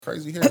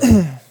Crazy hair.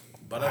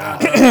 Let's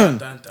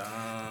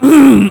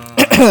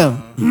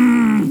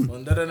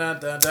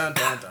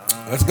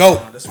go.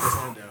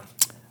 I'm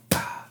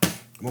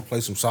gonna play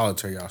some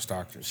solitaire, y'all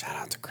Stockton. Shout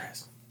out to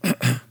Chris.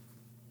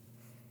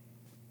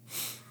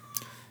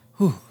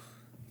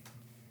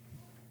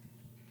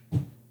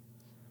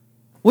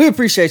 We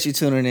appreciate you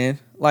tuning in,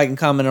 liking,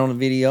 commenting on the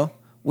video.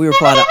 We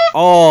reply to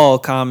all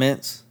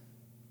comments.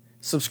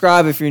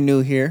 Subscribe if you're new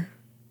here.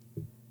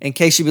 In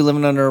case you've been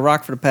living under a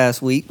rock for the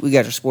past week, we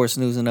got your sports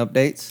news and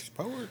updates.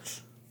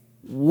 Sports.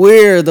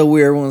 We're the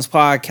Weird Ones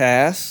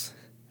Podcast.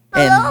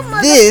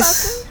 And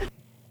this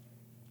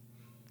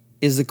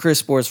is the Chris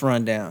Sports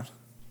Rundown.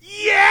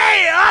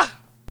 Yeah!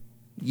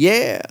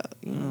 Yeah.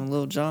 You know,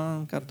 Lil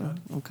John got the...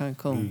 Okay,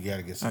 cool. You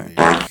gotta get some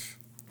All ears.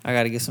 I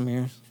got to get some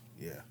ears.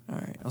 Yeah. All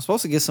right. I'm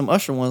supposed to get some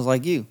Usher ones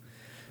like you.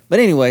 But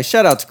anyway,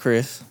 shout out to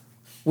Chris.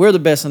 We're the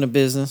best in the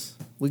business.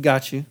 We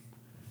got you.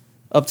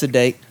 Up to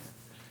date.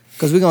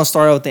 Because we're going to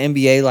start out with the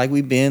NBA like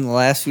we've been the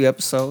last few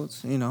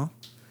episodes, you know.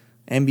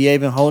 NBA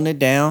been holding it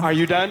down. Are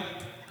you done?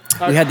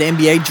 We had the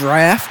NBA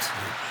draft.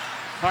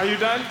 Are you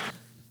done?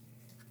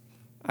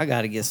 I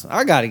gotta get some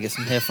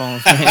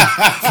headphones, man.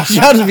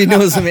 Y'all just be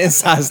doing some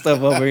inside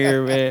stuff over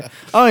here, man.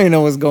 I don't even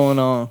know what's going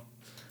on.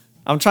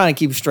 I'm trying to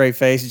keep a straight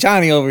face.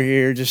 Johnny over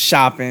here just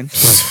shopping.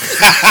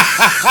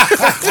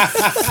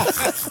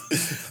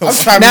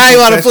 Now he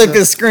want to flip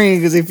his screen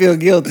because he feel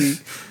guilty.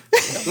 My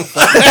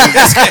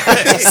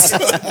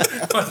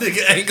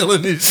nigga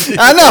angling this shit.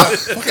 I know.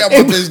 Fuck out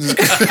my business,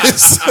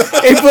 Chris.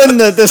 He putting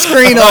the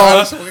screen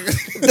on.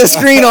 The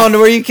screen on to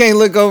where you can't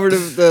look over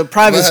the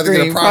private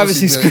screen.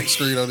 Privacy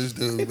screen on this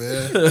dude,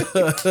 man.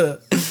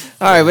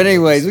 All right, but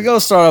anyways, we're going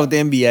to start off with the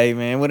NBA,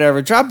 man.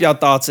 Whatever. Drop y'all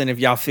thoughts in if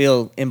y'all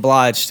feel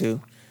obliged to.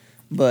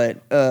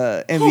 But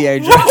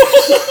NBA draft.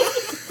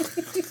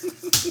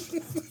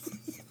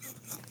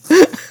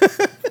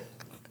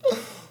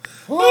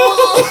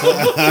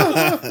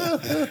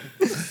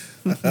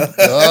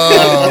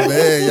 Oh,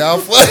 man. Y'all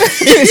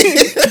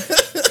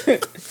funny.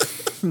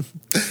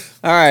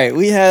 All right,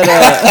 we had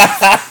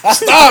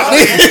Stop,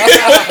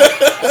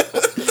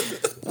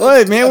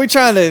 what, man? We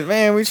trying to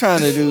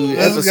do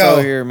Let's episode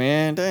go. here,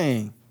 man.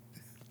 Dang.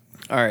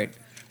 All right.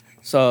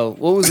 So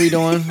what was we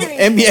doing?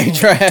 NBA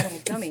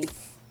draft. Dummy.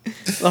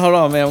 Hold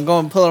on, man. I'm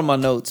going to pull up my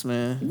notes,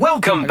 man.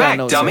 Welcome I got back,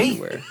 notes dummy.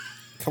 everywhere.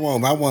 Come on,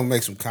 man. I want to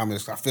make some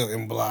comments. I feel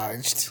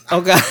obliged.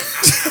 Okay.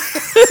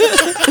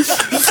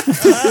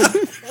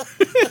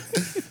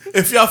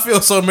 If y'all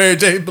feel so Mary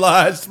J.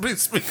 Blige,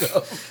 please speak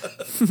up.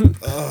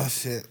 Oh,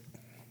 shit.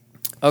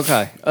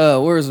 Okay.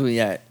 Where's we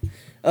at?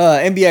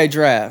 NBA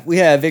draft. We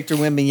had Victor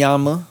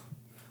Wembanyama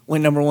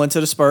went number 1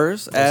 to the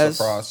Spurs. No as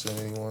surprise to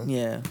anyone.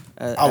 Yeah.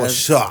 I was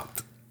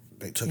shocked.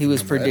 They took He him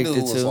was number- That predicted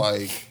dude was to.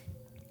 like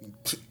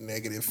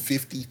negative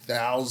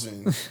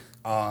 50,000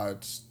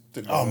 odds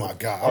to go. Oh, my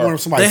God. I wonder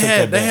if somebody took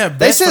that back.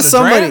 They said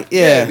somebody.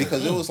 Yeah, Yeah.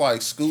 because it was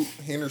like Scoot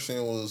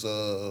Henderson was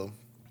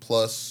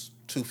plus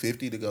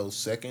 250 to go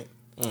second.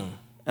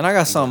 And I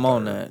got something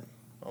on that.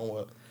 On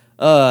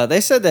what? They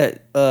said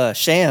that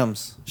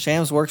Shams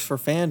works for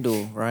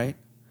FanDuel, right?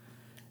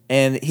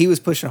 And he was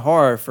pushing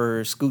hard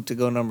for Scoot to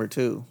go number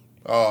 2.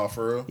 Oh,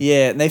 for real?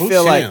 Yeah, and they Who's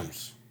feel like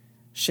Shams?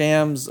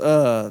 Shams,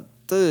 the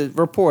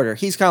reporter,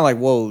 he's kind of like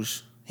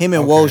Woj. Him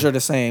and Okay. Woj are the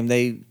same.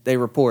 They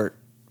report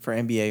for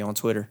NBA on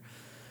Twitter.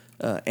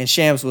 And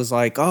Shams was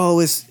like, oh,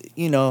 it's,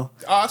 you know.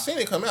 Oh, I seen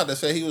it come out that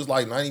said he was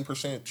like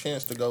 90%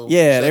 chance to go.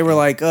 Yeah, they second. were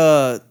like,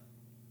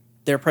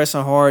 they're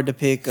pressing hard to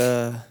pick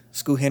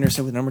Scoot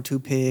Henderson with number 2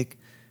 pick.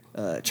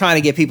 Trying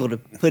to get people to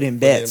put in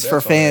bets for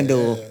bets on it,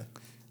 FanDuel. yeah.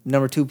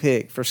 Number 2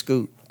 pick for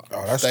Scoot.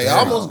 Oh, that's They fair.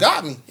 almost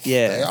got me.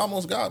 Yeah. They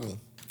almost got me.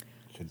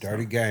 It's a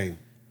dirty game.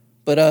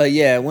 But,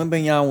 yeah,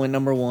 Wembanyama went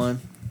number 1.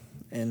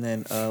 And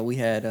then we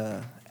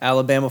had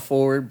Alabama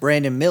forward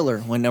Brandon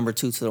Miller went number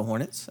 2 to the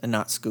Hornets and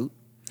not Scoot.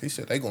 He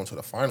said they going to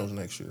the finals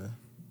next year.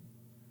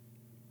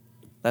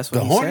 That's what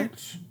The he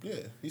Hornets? Yeah,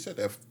 he said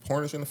that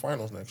Hornets in the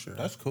finals next year.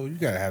 That's cool. You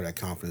got to have that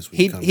confidence when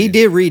said. you come He in.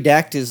 did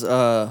redact his, did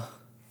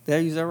I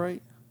use that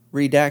right?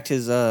 Redact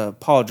his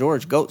Paul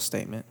George GOAT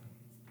statement.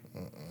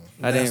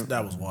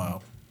 That was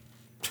wild.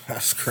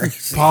 That's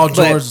crazy. Paul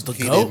George is the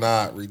He did GOAT.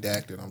 not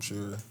redact it, I'm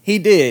sure. He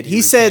did.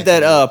 He said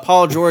that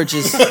Paul George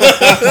is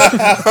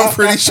I'm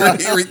pretty sure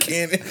he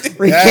recanted.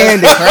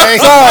 recanted.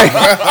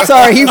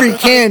 Sorry, he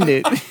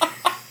recanted.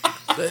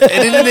 And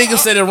then the nigga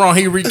said it wrong.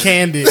 He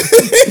recanted.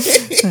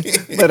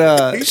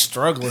 But He's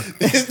struggling.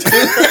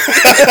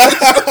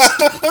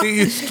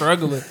 He's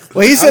struggling.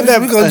 well, he said that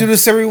We're going to do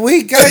this every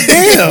week. God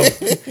damn.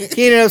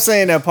 he ended up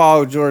saying that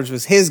Paul George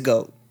was his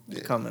GOAT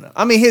coming up.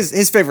 I mean,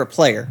 his favorite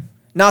player,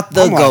 not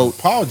the I'm like, GOAT.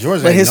 Paul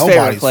George but ain't his favorite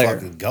nobody's player.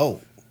 fucking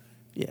GOAT.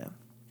 Yeah.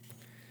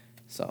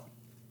 So,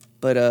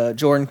 but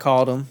Jordan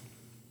called him,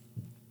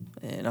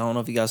 and I don't know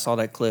if you guys saw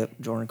that clip.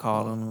 Jordan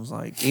called him and was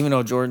like, even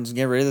though Jordan's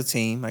getting rid of the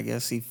team, I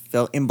guess he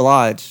felt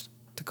obliged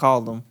to call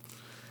them.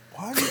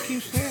 Why do you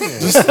keep saying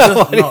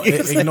that? No,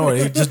 ignore it.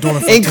 He's just doing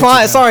it for Inclined. attention,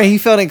 man. Sorry, he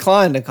felt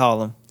inclined to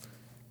call him.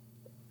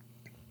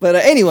 But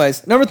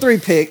anyways, number 3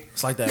 pick.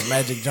 It's like that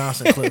Magic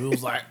Johnson clip. It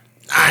was like,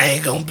 I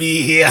ain't gonna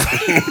be here.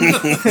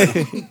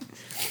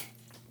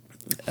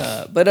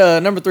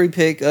 But number 3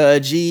 pick,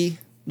 G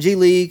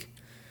League.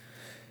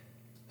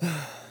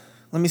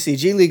 Let me see.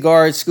 G League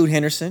guard Scoot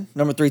Henderson,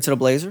 number 3 to the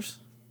Blazers.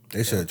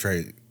 They should have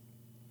traded.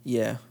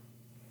 Yeah.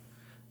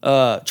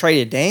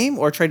 Traded Dame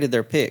or traded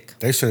their pick?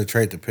 They should have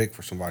traded the pick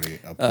for somebody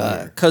up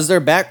there. Because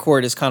their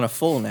backcourt is kind of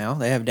full now.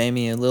 They have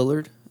Damian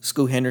Lillard,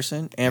 Scoot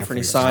Henderson,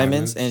 Anthony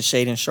Simons, and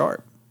Shaden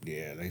Sharp.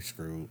 Yeah, they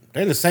screwed.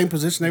 They're in the same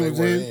position they was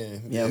were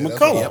in. Yeah, that's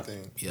McCullough. what I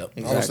think. Yep.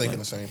 I was thinking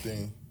the same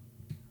thing.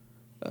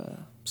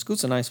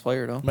 Scoot's a nice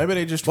player, though. Maybe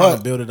they just trying But-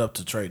 to build it up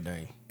to trade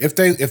Dame. If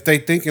they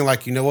thinking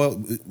like, you know what,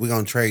 we're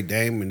gonna trade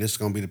Dame and this is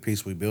gonna be the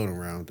piece we build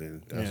around,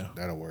 then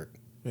that'll work.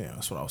 Yeah,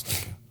 that's what I was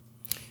thinking.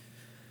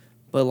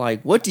 But,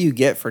 like, what do you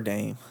get for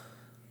Dame?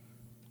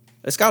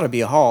 It's got to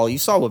be a haul. You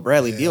saw what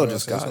Bradley Beal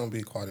just It's got. going to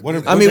be quite a What bit.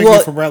 if- I mean, they well,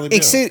 get for Bradley Beal?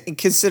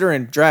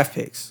 considering draft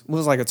picks, it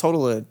was like a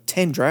total of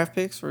 10 draft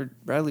picks for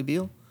Bradley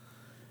Beal.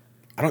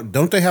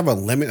 Don't they have a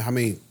limit how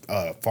many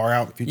far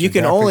out future You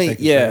can draft picks only, they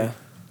can yeah. trade?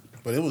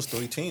 But it was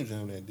 3 teams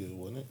in that deal,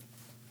 wasn't it?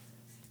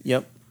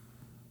 Yep.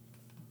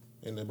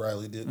 In the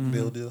Bradley Mm-hmm.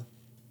 Bill deal.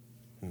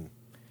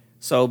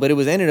 So, but it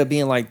was ended up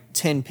being like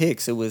 10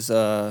 picks. It was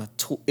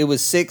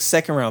 6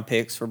 second-round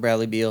picks for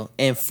Bradley Beal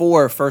and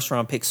 4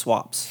 first-round pick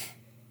swaps.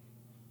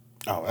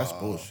 Oh, that's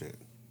bullshit.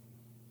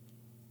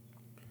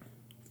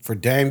 For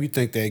Dame, you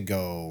think they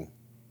go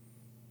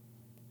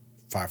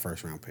 5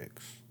 first round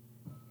picks?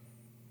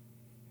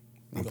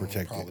 You're going to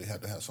Unprotected. probably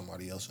have to have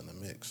somebody else in the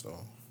mix, though,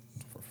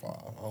 for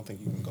 5. I don't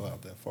think you can go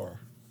out that far.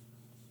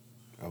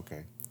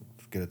 Okay.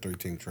 Let's get a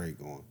 3-team trade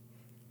going.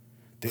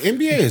 The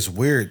NBA is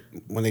weird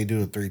when they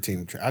do a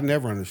 3-team trade. I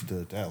never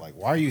understood that. Like,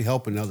 why are you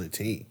helping other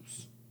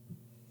teams?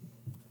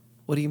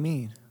 What do you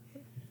mean?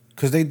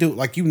 Because they do,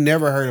 like, you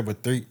never heard of a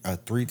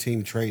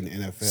 3-team trade in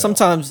the NFL.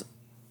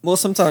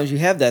 Sometimes you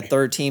have that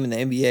third team in the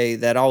NBA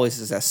that always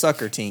is that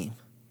sucker team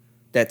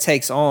that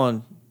takes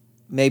on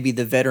maybe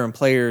the veteran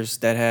players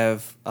that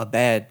have a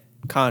bad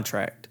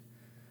contract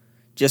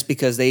just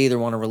because they either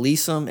want to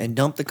release them and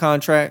dump the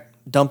contract,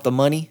 dump the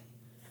money,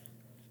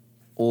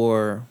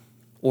 or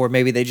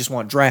maybe they just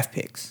want draft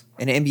picks.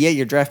 In the NBA,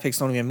 your draft picks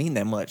don't even mean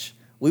that much.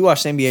 We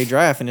watch the NBA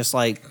draft, and it's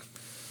like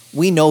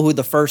we know who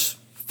the first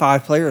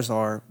 5 players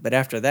are, but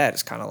after that,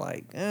 it's kind of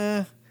like,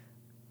 I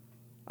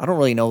don't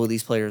really know who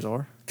these players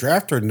are.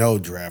 Draft or no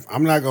draft,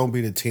 I'm not going to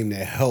be the team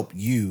that help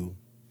you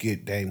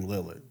get Dame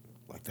Lillard.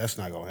 Like, that's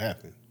not going to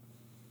happen.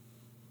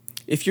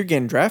 If you're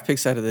getting draft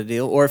picks out of the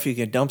deal, or if you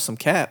can dump some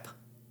cap,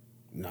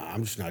 Nah,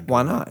 I'm just not doing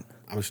why it. not?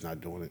 I'm just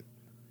not doing it.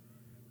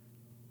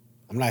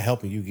 I'm not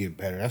helping you get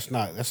better.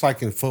 That's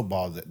like in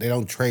football. They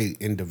don't trade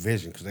in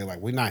division because they're like,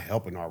 we're not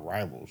helping our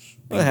rivals.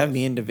 Well, it have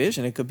me in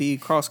division. It could be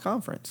cross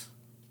conference.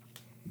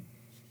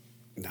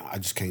 No, I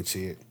just can't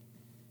see it.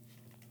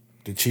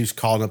 The Chiefs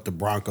calling up the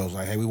Broncos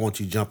like, hey, we want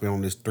you jumping on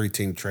this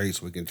 3-team trade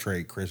so we can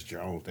trade Chris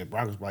Jones. The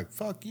Broncos be like,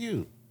 fuck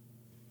you.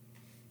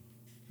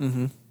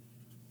 Mm-hmm.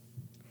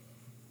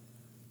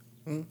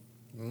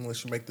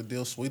 Unless you make the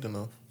deal sweet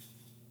enough.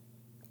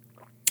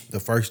 The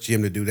first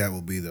GM to do that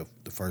will be the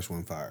first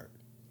one fired.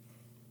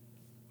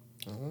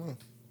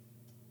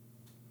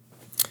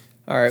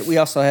 All right. We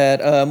also had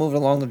moving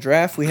along the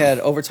draft. We had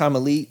overtime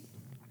elite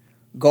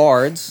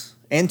guards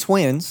and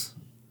twins.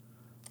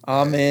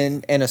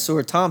 And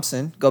Asur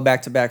Thompson go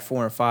back to back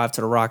 4 and 5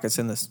 to the Rockets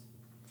and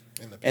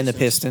the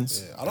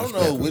Pistons. Yeah, I don't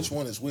know which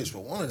one is which,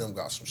 but one of them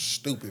got some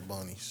stupid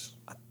bunnies.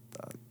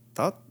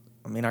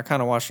 I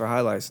kind of watched their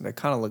highlights and they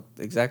kind of look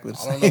exactly the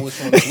I same. don't know which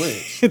one is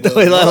which. The but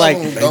way one of like-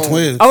 them They don't-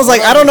 twins. I was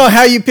like, I don't know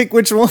how you pick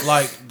which one.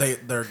 Like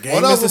their game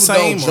One of is the them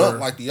same. don't Or, jump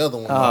like the other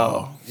one.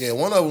 Oh. Yeah,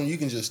 one of them you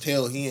can just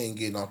tell he ain't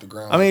getting off the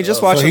ground. I mean, like the just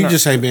other. watch- So he Watching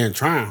just ain't been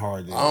trying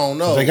hard then. I don't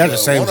know. They got but the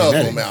same one of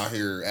genetics. them out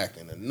here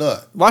acting a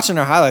nut. Watching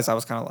their highlights, I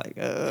was kind of like,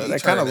 He they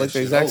kind turning of look that the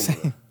shit exact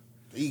over. same.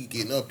 He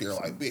getting up there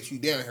like, bitch, you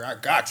down here, I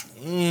got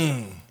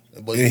you.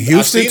 But And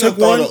Houston I seen him took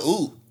throw one? the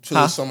oop to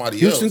Huh? somebody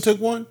Houston else.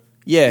 took one?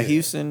 Yeah,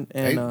 Houston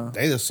and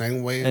They the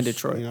same way and as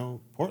Detroit.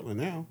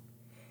 Portland now.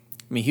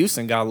 I mean,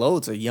 Houston got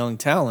loads of young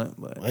talent,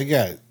 but They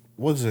got,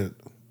 what is it,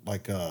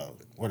 like,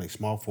 what are they,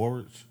 small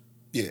forwards?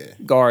 Yeah.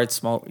 guards,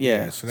 small, so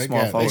they small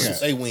got- they forwards. got-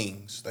 They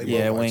wings. They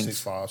Yeah, both like wings.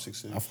 6'5",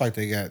 6'6". I feel like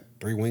they got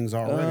 3 wings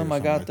already. or I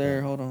something got like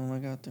there. that. Hold on, I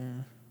got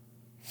there.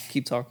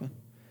 Keep talking.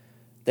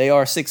 They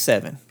are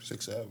 6'7".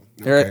 6'7".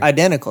 They're Okay.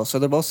 identical, so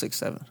they're both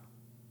 6'7".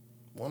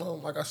 One of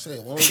them, like I said,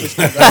 one of them just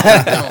got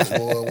that bounce,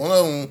 boy. One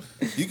of them,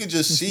 you could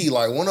just see,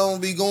 like, one of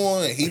them be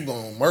going, and he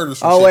gonna murder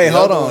some Oh, shit. wait, The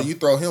hold other on. one, you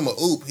throw him a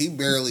oop, he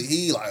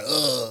like,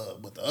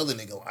 but the other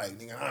nigga, like,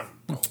 nigga,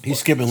 He's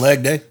skipping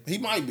leg day? he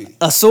might be.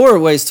 Asura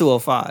weighs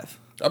 205.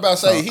 I'm about to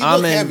say, he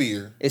I'm look in-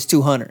 heavier. It's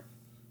 200.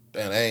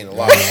 Damn, that ain't a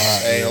lot.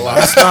 Ain't a lot.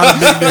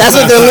 That's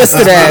what they're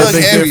listed He as.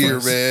 look heavier,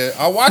 man.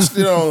 I watched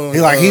it on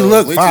He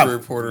looked Bleacher 5.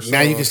 Report or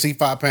Now you something. can see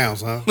 5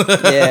 pounds, huh?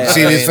 Yeah.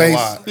 See his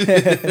That face?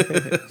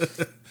 ain't a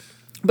lot.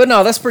 But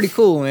no, that's pretty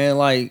cool, man.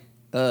 Like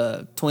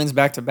twins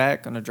back to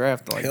back on the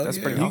draft. Like Hell that's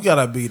yeah. pretty you awesome.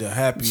 gotta be the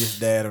happiest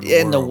dad in the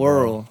world. In the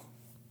world.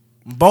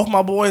 Bro. Both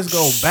my boys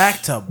go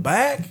back to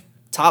back.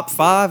 top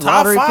 5 Top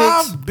lottery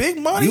 5, picks. big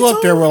money. You up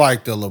too? there with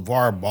like the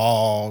LeVar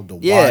Ball, the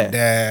Yeah, Watt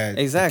dad,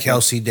 exactly. the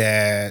Kelsey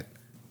dad,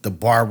 the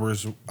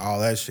Barbers, all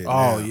that shit. Oh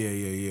now.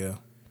 yeah.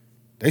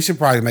 They should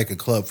probably make a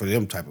club for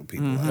them type of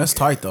people. Like That's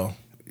tight though.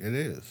 it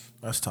is.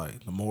 That's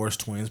tight. The Morris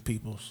twins,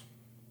 peoples.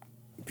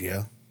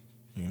 Yeah.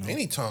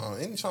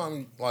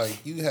 Anytime,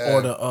 like you have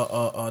Or the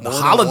more than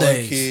holidays.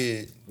 one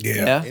kid. Yeah.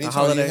 The Anytime you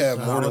holidays. have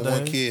more than one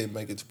holidays. kid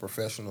make it to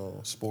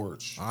professional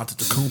sports.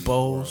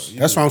 Antetokounmpos.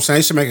 That's what I'm saying.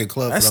 They should make a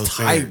club That's for those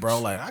tight, fans.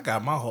 bro. Like I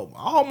got my whole,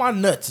 all my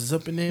nuts is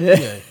up in the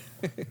NBA.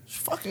 It's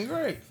fucking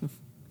great.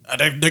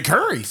 The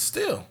Curry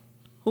still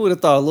Who would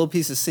have thought a little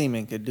piece of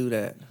semen could do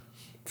that?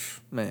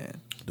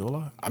 Man. do a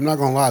lot. I'm not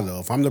gonna lie though.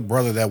 If I'm the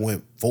brother that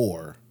went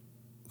 4,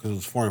 because it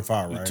was 4 and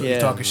 5, right? Yeah. You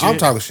talking shit? I'm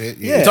talking shit.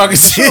 Yeah. Yeah. talking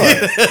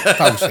shit. I'm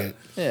talking shit.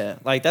 Yeah,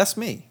 like that's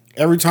me.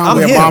 Every time I'm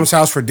we at him. mom's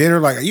house for dinner,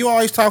 like you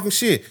always talking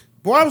shit.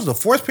 Boy, I was the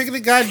 4th pick of the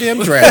goddamn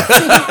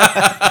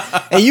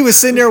draft. And you was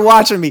sitting there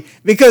watching me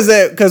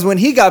because when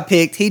he got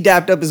picked, he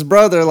dapped up his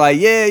brother like,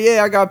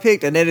 yeah, I got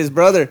picked. And then his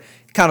brother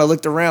kind of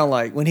looked around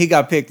like when he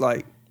got picked,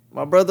 like,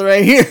 my brother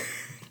ain't here.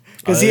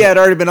 Because he had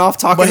already been off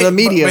talking to the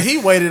media. But he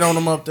waited on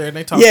him up there and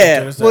they talked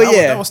Yeah, to him. well,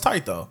 yeah. That was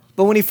tight though.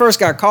 But when he first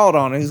got called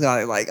on, he was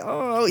like,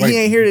 oh, Wait, he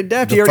ain't here to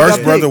dap. He The already first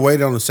got brother picked.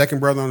 waited on the second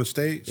brother on the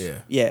stage. Yeah.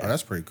 Yeah. Oh,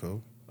 that's pretty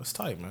cool. That's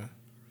tight, man.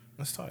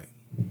 That's tight.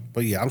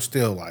 But yeah, I'm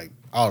still like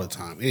all the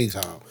time,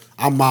 anytime.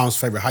 I'm mom's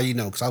favorite. How you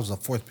know? Because I was the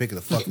 4th pick of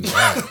the fucking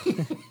draft.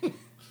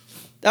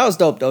 That was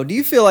dope, though. Do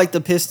you feel like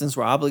the Pistons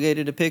were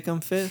obligated to pick him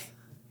 5th?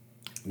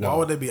 Why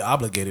would they be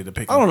obligated to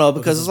pick him? I don't know,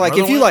 because his it's like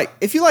brother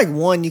if you like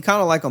one, you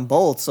kind of like them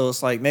both. So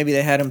it's like maybe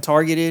they had him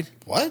targeted.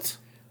 What?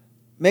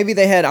 Maybe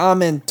they had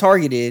Amen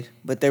targeted,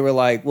 but they were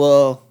like,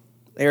 well,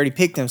 they already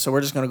picked him, so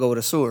we're just gonna go with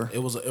a sewer. It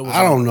was.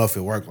 I don't know if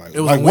it worked like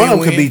that. was Like a one of them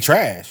could win-win. be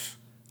trash.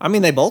 I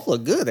mean, they both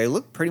look good. They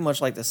look pretty much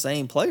like the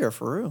same player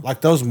for real. Like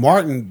those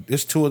Martin,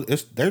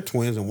 they're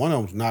twins, and one of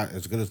them's not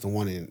as good as the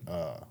one in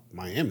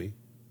Miami,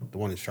 the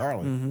one in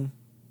Charlotte. Mm-hmm.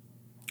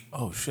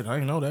 Oh shit! I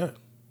didn't know that.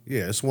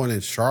 Yeah, it's one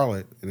in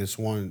Charlotte, and it's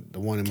the one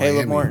in Caleb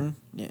Miami. Martin,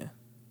 yeah.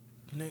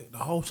 The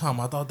whole time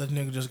I thought that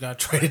nigga just got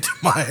traded to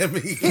Miami.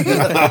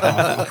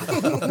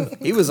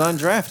 He was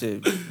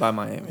undrafted by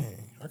Miami.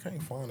 I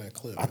can't find that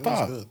clip. I It was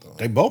thought good though.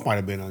 they both might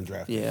have been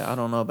undrafted. Yeah, I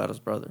don't know about his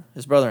brother.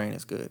 His brother ain't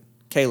as good.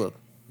 Caleb.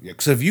 Yeah,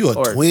 because if you a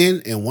Or-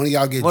 twin and one of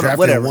y'all get drafted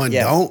whatever, and one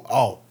yeah. don't,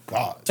 oh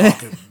god,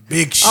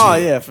 Big shit. Oh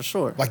yeah, for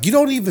sure. like you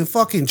don't even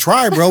fucking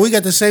try, bro. We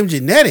got the same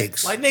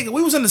genetics. Like nigga,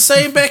 we was in the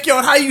same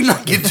backyard. How you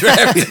not get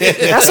drafted?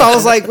 That's how I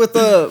was like with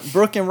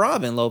Brooke and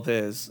Robin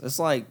Lopez. It's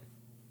like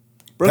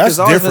Brooke That's has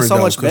always been different, so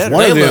though, much 'cause better.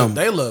 one of they them- look.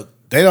 They look.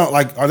 They don't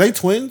like. Are they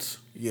twins?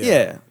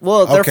 Yeah.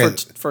 Well, they're Okay.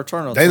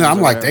 fraternal. They. twins I'm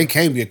or like whatever. they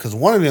can't be because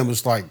one of them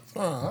is like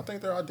I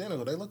think they're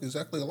identical. They look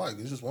exactly alike.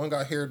 It's just one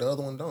got hair, the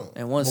other one don't.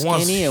 And one's But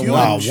one's skinny and huge.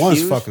 one's one's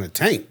huge. fucking a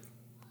tank.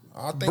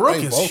 I think Brooke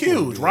they is both huge.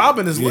 look good.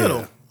 Robin is Yeah.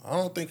 little. I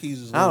don't think he's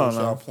as I little don't as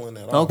know. y'all pulling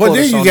that Don't off. But quote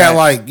then us you on got that.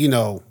 like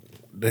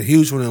the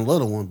huge one and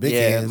little one, big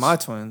Yeah, hands. my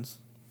twins.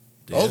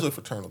 Those are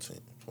fraternal team.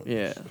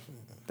 Yeah,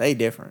 they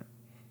different.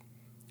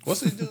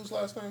 What's this dude's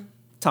last name?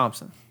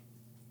 Thompson.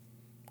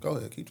 Go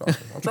ahead, keep talking.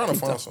 I'm trying to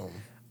find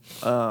something.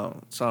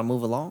 So I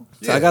move along.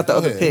 So Yeah, I got the go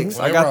other ahead. picks.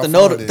 I Whenever got I the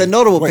find it. the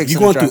notable Wait, picks. you in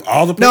the going through draft.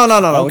 all the No,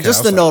 picks? no. Okay, Just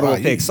I the was like, notable wow,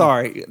 you- picks.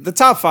 Sorry, the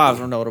top 5s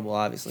were notable,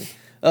 obviously.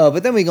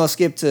 But then we gonna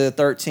skip to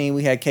 13.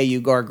 We had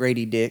KU guard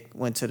Grady Dick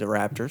went to the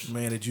Raptors.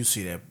 Man, did you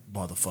see that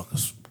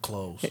motherfucker's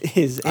clothes?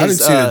 His I didn't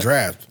see the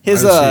draft.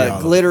 His I didn't see all of it.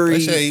 They glittery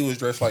say he was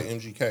dressed like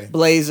MGK.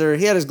 blazer.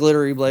 He had his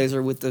glittery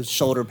blazer with the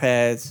shoulder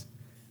pads,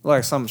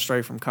 like something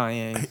straight from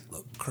Kanye.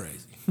 Look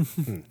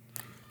crazy.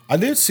 I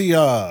did see.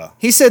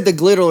 He said the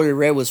glittery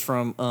red was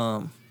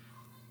from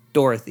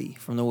Dorothy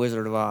from The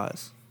Wizard of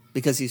Oz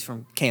because he's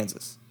from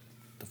Kansas.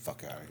 The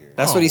fuck out of here.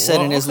 That's what he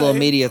said in his little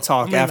media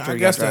talk I mean, after I he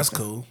guess got that's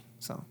drafted. cool.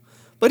 So,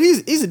 but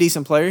he's a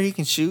decent player. He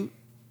can shoot.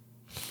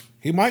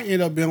 He might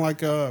end up being like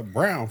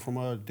Brown from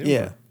Denver.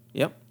 Yeah.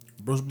 Yep.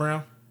 Bruce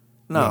Brown.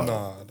 No.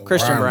 Nah, the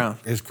Christian Brown.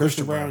 Is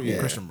Christian Brown? Yeah.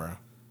 Christian Brown.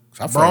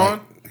 I feel Braun?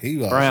 like he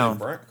Brown.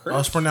 Oh,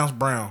 it's pronounced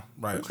Brown.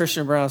 Right.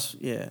 Christian Brown's.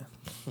 Yeah.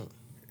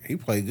 He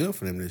played good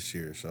for them this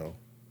year. So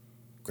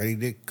Grady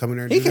Dick coming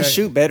there. And He do can that?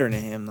 shoot better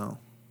than him though.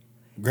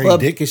 Grady Well,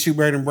 Dick can shoot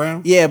better than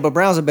Brown. Yeah, but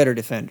Brown's a better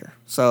defender.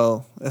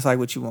 So that's like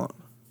what you want.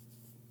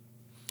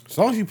 As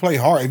long as you play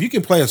hard, if you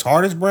can play as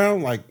hard as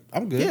Brown, like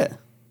I'm good. Yeah.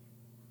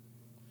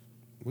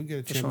 We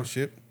get a sure.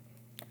 championship.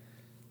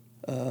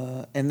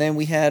 And then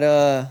we had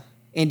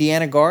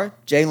Indiana guard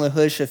Jalen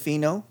Hood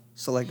Shafino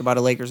selected by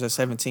the Lakers at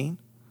 17.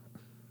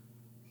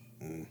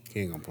 He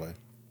ain't gonna play.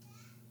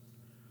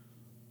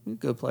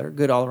 Good player,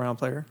 good all around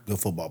player. Good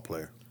football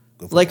player.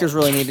 Good football Lakers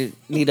player. really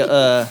need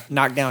a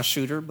knockdown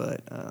shooter,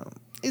 but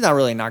he's not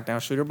really a knockdown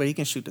shooter, but he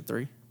can shoot the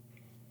 3.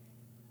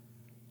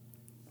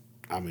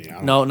 I mean, I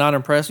don't No, not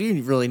impressed.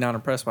 You're really not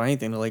impressed by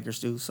anything the Lakers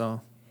do.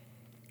 So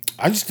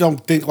I just don't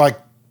think like.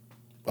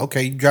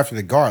 Okay, you drafted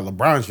a guard.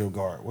 LeBron's your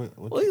guard. What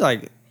well, he's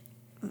like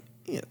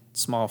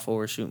small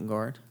forward shooting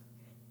guard.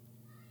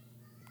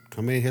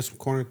 come in, hit some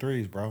corner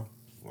threes, bro.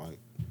 Like,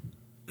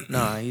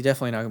 Nah, he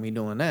definitely not gonna be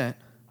doing that.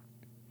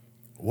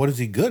 what is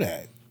he good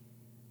at?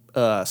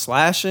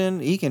 slashing.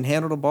 He can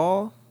handle the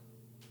ball.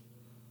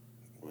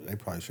 Well, they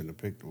probably shouldn't have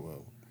picked him.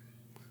 Well,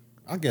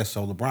 I guess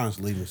so. LeBron's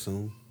leaving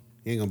soon.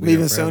 He ain't gonna be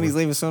Leaving there soon. forever. He's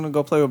leaving soon to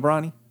go play with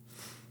Bronny.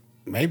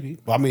 Maybe.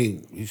 But I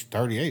mean, he's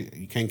 38.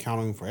 You can't count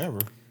on him forever.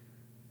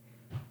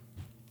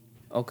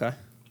 Okay.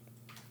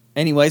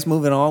 Anyways,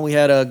 moving on. We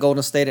had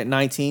Golden State at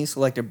 19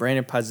 selected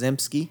Brandon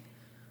Podzimski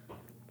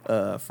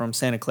from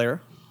Santa Clara,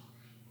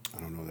 I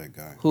don't know that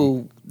guy.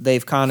 who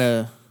they've kind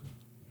of,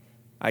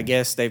 I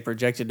guess, they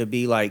projected to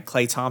be like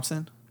Klay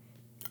Thompson.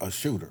 A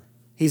shooter.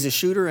 He's a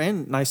shooter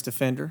and nice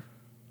defender.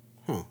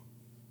 Huh.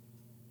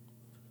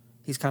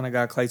 He's kind of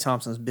got Klay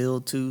Thompson's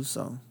build too,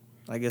 so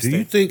I guess. Do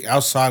you think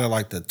outside of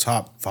like the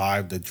top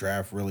 5, the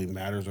draft really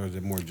matters, or is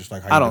it more just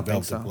like how I you don't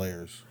develop think the so.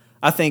 players?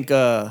 I think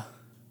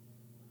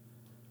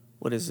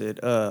what is it?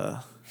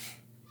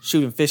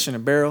 Shooting fish in a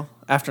barrel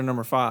after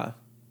number 5.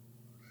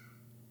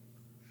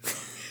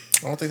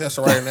 I don't think that's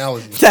the right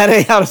analogy. That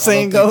ain't how the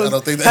saying goes. I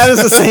don't think How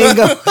does the saying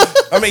go?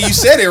 I mean, you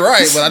said it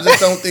right, but I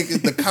just don't think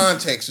the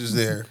context is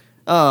there.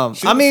 I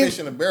Shooting mean, fish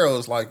in a barrel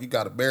is like you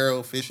got a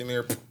barrel, fish in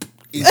there,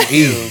 easy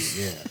kills.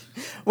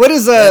 Yeah. what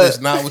is That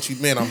is not what you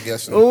meant, I'm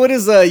guessing. what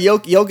is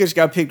Jokic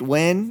got picked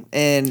when,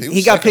 and He he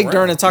was got second picked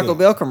during a round. Taco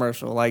Bell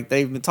commercial. Like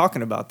they've been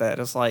talking about that.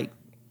 It's like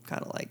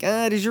kind of like,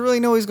 did you really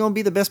know he's going to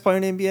be the best player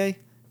in the NBA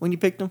when you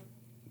picked him?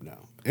 No. It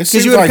Because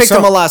seems you would have like picked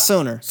him a lot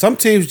sooner. Some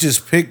teams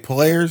just pick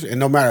players, and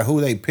no matter who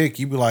they pick,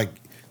 you be like,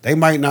 they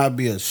might not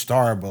be a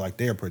star, but like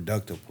they're a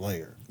productive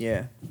player.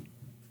 Yeah.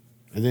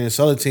 And then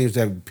some other teams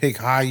that pick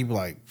high, you be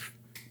like,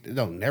 it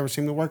don't never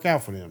seem to work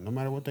out for them, no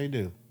matter what they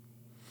do.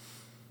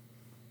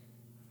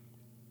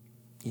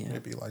 Yeah.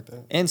 It'd be like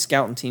that. And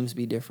scouting teams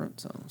be different.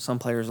 So some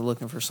players are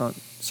looking for some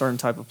certain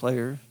type of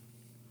player.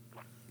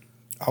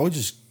 I would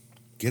just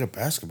get a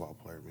basketball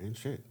player, man.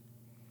 Shit.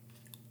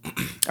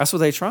 That's what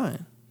they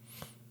trying.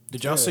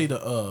 Did y'all see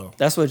the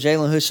That's what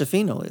Jalen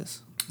Hood-Schifino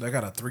is. they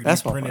got a 3D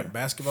Basketball printed player.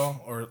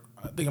 basketball, or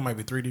I think it might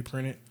be 3D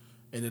printed,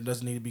 and it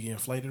doesn't need to be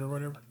inflated or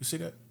whatever. You see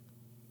that?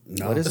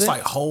 No, What is It's it?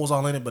 like holes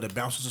all in it, but it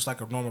bounces just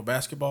like a normal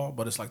basketball,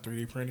 but it's like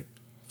 3D printed.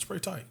 It's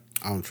pretty tight.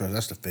 I don't trust.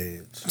 That's the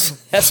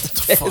feds. That's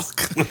the best.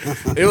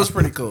 Fuck. It was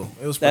pretty cool.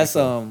 It was. Pretty That's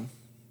cool.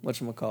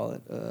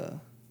 whatchamacallit,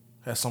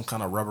 Has some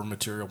kind of rubber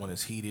material when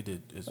it's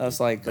heated. That's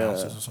it like,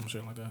 bounces or some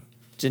shit like that.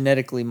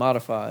 genetically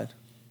modified,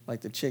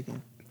 like the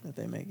chicken that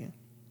they making.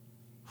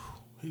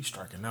 He's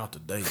striking out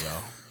today,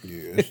 y'all.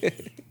 Yeah.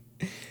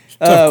 It's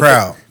a tough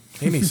crowd.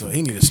 He needs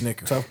a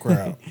Snicker. Tough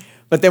crowd.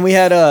 But then we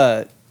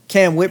had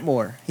Cam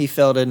Whitmore. He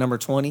fell to number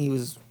 20. He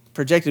was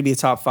projected to be a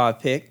top 5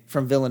 pick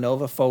from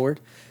Villanova forward.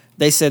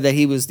 They said that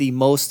he was the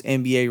most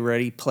NBA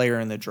ready player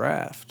in the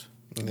draft.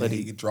 And But then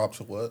he dropped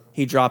to what?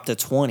 He dropped to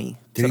 20.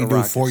 Did to he the do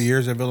Rockets. 4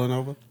 years at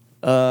Villanova?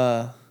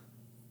 I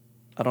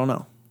don't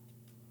know.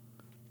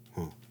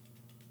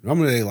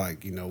 Normally they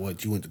like, you know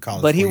what, you went to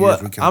college. But he 4 was.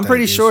 years, we count I'm that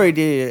pretty against sure you. he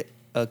did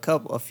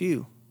a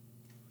few.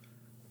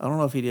 I don't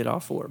know if he did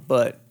all 4,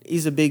 but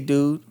he's a big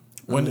dude.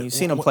 You've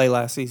seen him play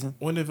last season.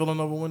 When did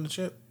Villanova win the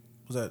chip?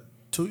 Was that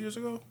 2 years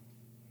ago?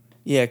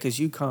 Yeah, because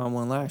UConn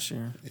won last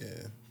year.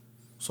 Yeah.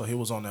 So he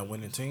was on that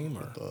winning team,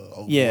 or The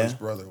old Yeah. boy's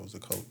brother was the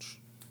coach.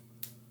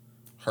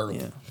 Hurley.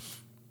 Yeah.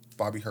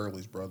 Bobby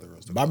Hurley's brother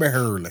was the Bobby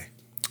Hurley.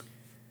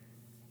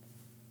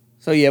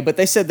 So yeah, but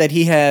they said that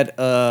he had,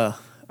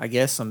 I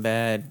guess, some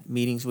bad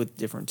meetings with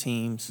different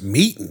teams.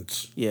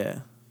 Meetings. Yeah.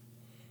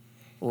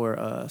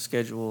 Or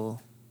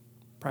schedule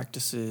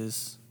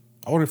practices.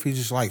 I wonder if he's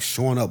just like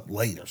showing up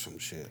late or some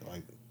shit.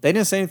 Like, They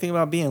didn't say anything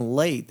about being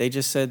late. They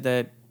just said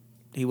that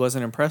he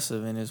wasn't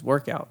impressive in his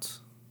workouts.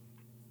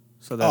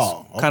 So that's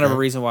kind of a okay.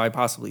 reason why he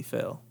possibly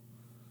fell.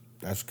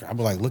 that's, I'd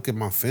be like, look at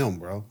my film,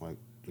 bro. Like,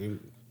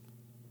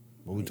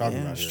 what we talking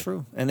Yeah, about it's here?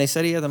 true. And they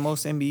said he had the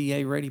most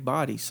NBA ready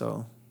body,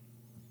 so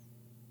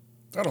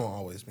That don't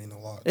always mean a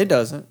lot. it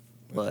doesn't.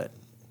 But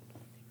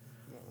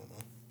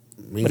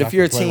Means but I if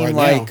you're a can play team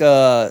right like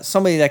now.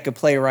 somebody that could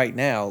play right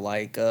now,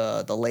 like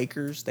the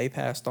Lakers, they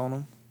passed on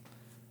him.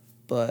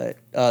 But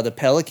the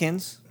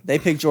Pelicans, they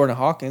picked Jordan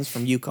Hawkins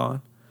from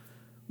UConn.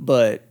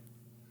 But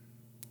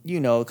you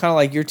know, kind of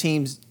like your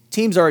team's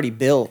already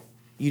built.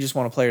 You just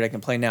want a player that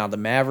can play now. The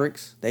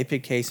Mavericks, they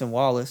picked Case and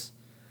Wallace,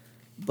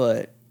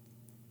 but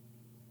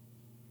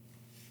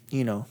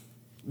you know,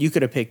 you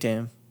could have picked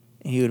him,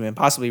 and he would have been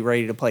possibly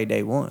ready to play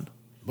day one.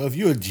 But if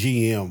you're a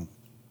GM,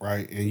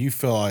 right, and you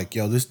feel like,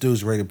 yo, this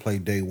dude's ready to play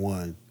day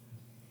one,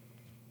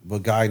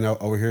 but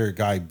over here,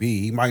 guy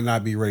B, he might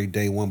not be ready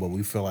day one, but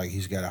we feel like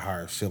he's got a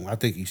higher ceiling. I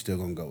think he's still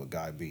going to go with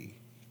guy B.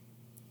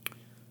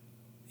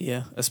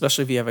 Yeah,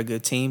 especially if you have a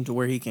good team to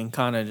where he can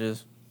kind of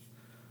just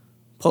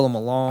pull them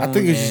along. I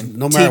think it's just, and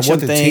no matter teach what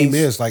them the team things.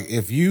 is, like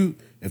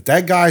if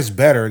that guy's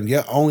better and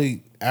your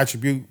only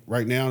attribute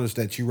right now is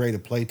that you're ready to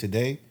play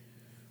today,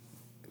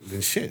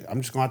 then shit, I'm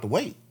just going to have to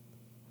wait.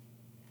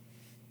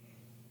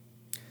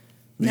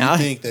 Do Now- you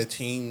think that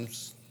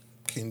teams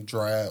can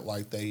draft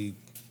like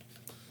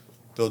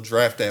they'll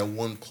draft that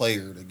one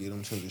player to get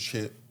them to the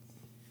ship?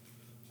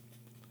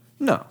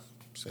 No,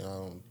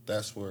 So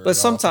that's where. but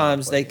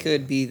sometimes they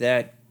could be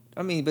that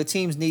but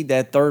teams need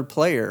that third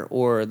player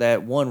or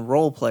that one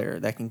role player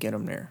that can get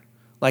them there,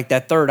 like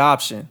that third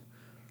option.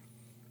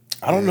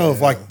 I don't know if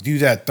like do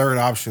that third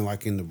option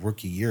like in the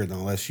rookie year though,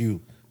 unless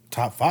you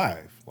top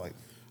 5. Like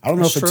I don't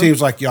know That's if a true.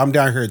 team's like, yo, I'm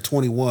down here at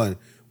 21.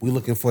 We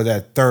looking for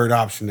that third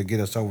option to get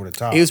us over the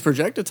top. He was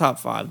projected top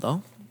 5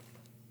 though.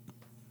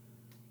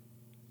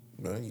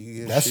 Man, you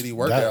get That's shitty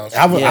workouts.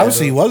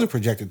 Obviously, he wasn't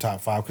projected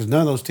top 5 because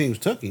none of those teams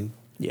took him.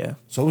 Yeah.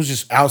 So it was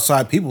just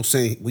outside people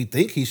saying we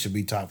think he should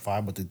be top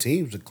 5, but the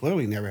teams that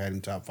clearly never had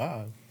him top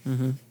 5.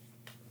 Mm-hmm.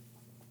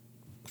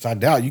 So I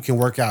doubt you can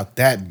work out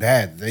that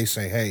bad. They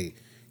say, hey,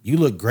 you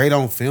look great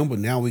on film, but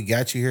now we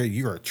got you here.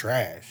 You are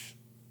trash.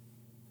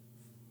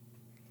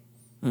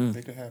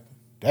 It could happen.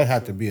 That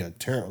had to be a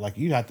terrible. Like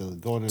you'd have to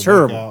go in the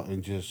Terrible. workout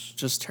and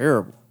just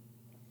terrible.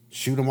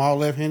 shoot them all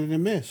left-handed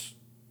and miss.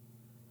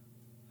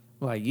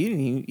 Like you don't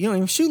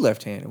even shoot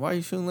left-handed. Why are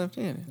you shooting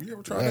left-handed? You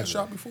ever tried that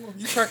shot before?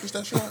 You practiced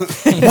that shot?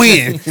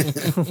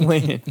 Win.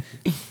 When?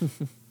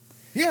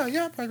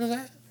 Yeah, I practice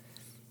that.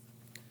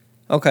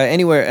 Okay.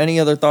 Any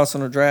other thoughts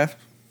on the draft?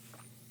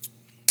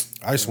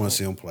 I just want to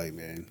see him play,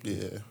 man.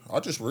 Yeah. I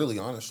just really,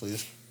 honestly,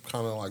 it's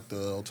kind of like the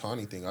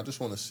Ohtani thing. I just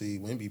want to see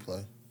Wemby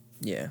play.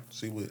 Yeah.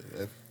 See what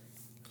if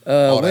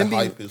all that Wemby-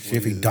 hype is. See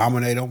if he what it is.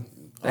 dominate him.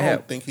 I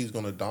don't think he's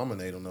going to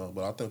dominate him, though.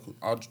 But I think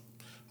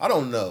I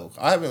don't know.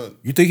 I haven't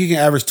You think he can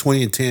average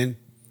 20 and 10?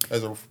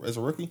 as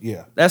a rookie.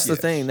 Yeah. That's the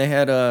Yes. thing. They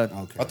had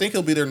Okay. I think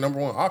he'll be their number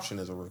one option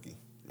as a rookie.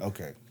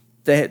 Okay.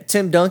 they had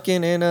Tim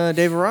Duncan and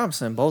David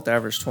Robinson both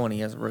averaged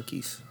 20 as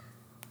rookies.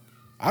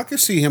 I could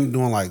see him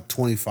doing like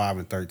 25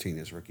 and 13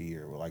 his rookie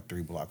year with like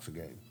 3 blocks a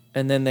game.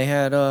 And then they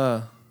had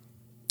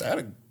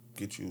That'll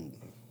get you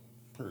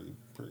pretty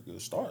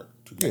good start.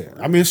 To Yeah. get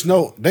I mean,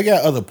 they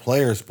got other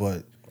players,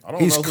 but I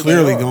don't he's know who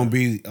clearly they are. going to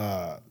be,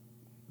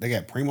 they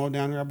got Primo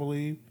down there, I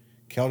believe.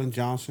 Keldon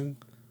Johnson.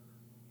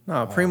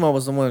 no Primo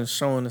was the one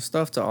showing the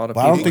stuff to all the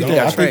But people. I don't think who I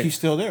got think traded. he's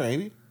still there,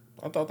 ain't he?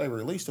 I thought they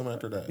released him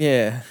after that.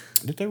 Yeah,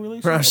 Did they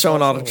release we're him? not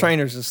showing all the so.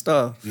 trainers and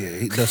stuff. Yeah,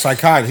 the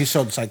psychiatrist. He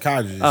showed the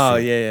psychiatrist. and Oh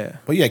shit. yeah.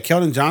 But yeah,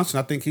 Keldon Johnson,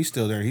 I think he's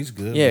still there. He's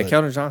good. Yeah, but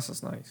Keldon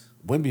Johnson's nice.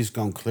 Wemby's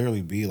gonna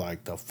clearly be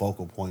like the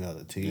focal point of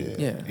the team.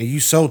 Yeah. And you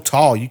so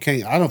tall, you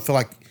can't. I don't feel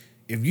like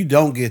if you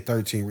don't get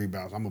 13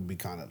 rebounds, I'm gonna be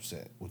kind of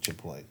upset with your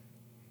play.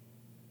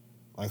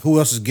 Like who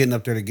else is getting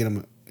up there to get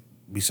him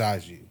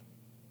besides you?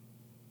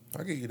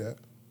 I give you that.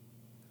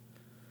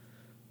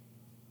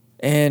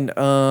 And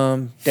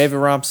David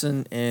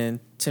Robinson and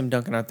Tim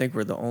Duncan, I think,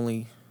 were the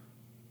only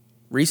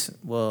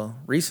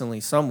recently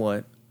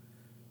somewhat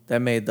that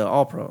made the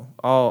All-Pro,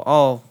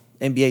 all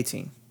NBA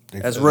team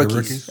as They're rookies.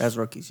 rookies? As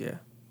rookies, yeah.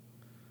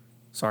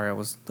 Sorry,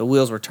 the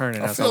wheels were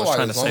turning I as I feel was like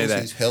trying to as long say as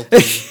that. he's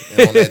healthy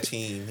and on that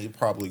team, he'll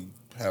probably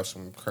have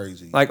some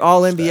crazy. Like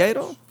all NBA stats.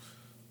 though.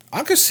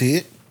 I could see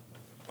it.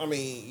 I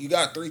mean, you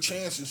got 3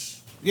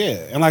 chances. Yeah,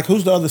 and like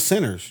who's the other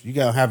centers? You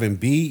got having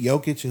Embiid,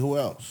 Jokic, and who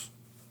else?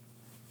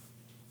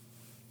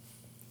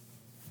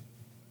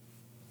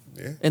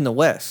 Yeah. In the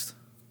West.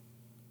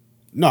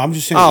 No, I'm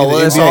just saying. Oh, in the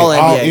well, it's NBA,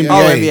 all NBA.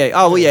 All NBA.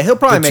 Oh, well, yeah, he'll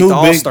probably make the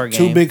All-Star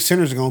game. 2 big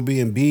centers are gonna be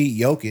Embiid,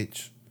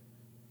 Jokic.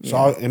 So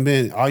and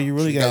then all you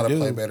really You gotta gotta do,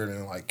 play better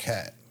than like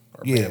Cat.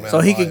 Or Yeah. Bam So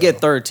he could Adebayo. get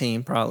third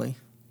team probably.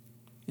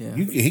 Yeah.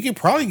 he could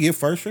probably get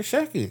first or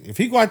second if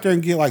he go out there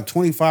and get like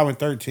 25 and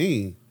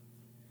 13.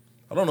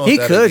 I don't know. He if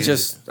that'll could get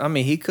just. I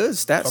mean, he could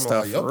stat it.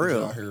 stuff Like for Jokic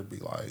real. out here be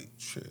like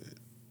shit,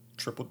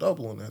 triple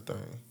double in that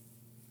thing,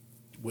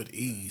 with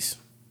ease.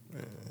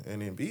 and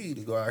then B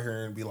to go out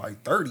here and be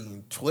like 30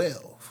 and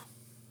 12.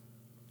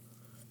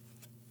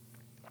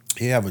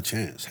 He have a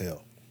chance.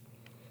 Hell,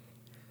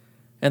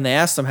 And they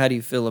asked him, "How do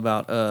you feel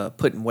about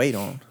putting weight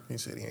on?" He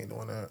said he ain't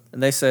doing that.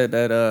 And they said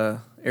that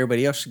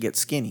everybody else should get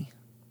skinny.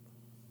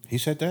 he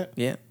said that.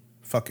 Yeah,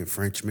 Fucking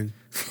Frenchman.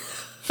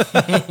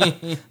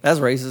 that's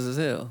racist as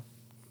hell.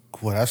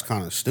 Well, that's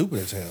kind of stupid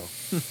as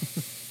hell.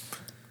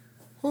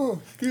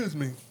 Oh, excuse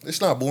me. It's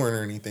not boring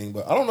or anything,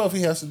 but I don't know if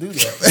he has to do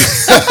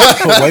that.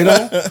 Put weight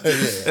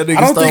on. I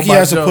don't think he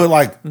has to put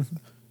like,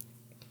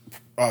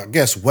 I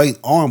guess weight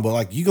on, but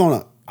like you're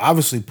gonna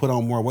obviously put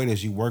on more weight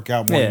as you work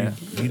out more. Yeah.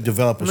 You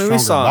develop a I mean, stronger we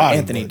saw body.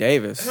 Anthony but-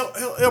 Davis.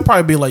 He'll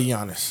probably be like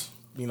Giannis.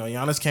 You know,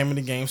 Giannis came in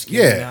the game skinny.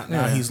 Yeah.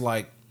 Now Yeah. he's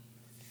like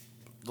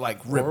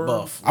rip Or-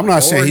 buff. I'm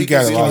not saying Or he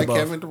got could a be lot like of.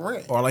 Kevin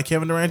Durant. Or like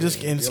Kevin Durant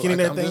just and Be skinny like,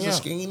 that I'm thing just a out.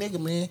 skinny nigga,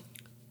 man.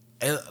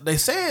 And they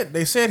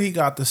said he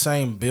got the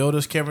same build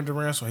as Kevin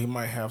Durant, so he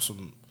might have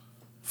some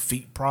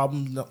feet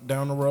problems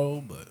down the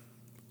road. But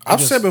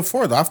I've said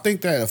before though, I think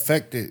that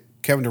affected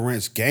Kevin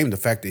Durant's game. The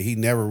fact that he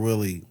never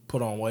really,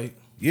 put on weight.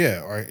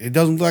 or it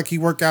doesn't look like he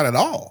worked out at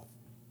all.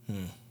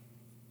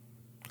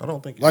 I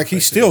don't think it Like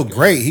he's affected still his game.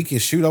 great. He can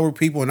shoot over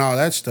people and all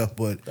that stuff,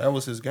 but That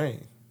was his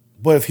game.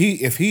 if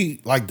he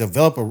like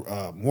develop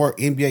a more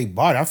NBA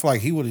body, I feel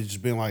like he would have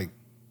just been like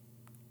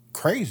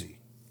crazy.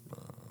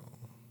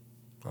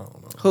 I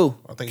don't know. Who?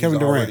 I think Kevin he's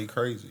Durant. already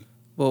crazy.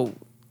 Well,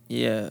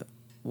 yeah.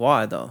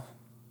 Why though?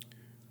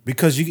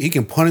 Because he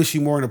can punish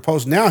you more in the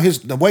post. Now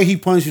the way he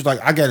punishes you is like,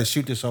 I got to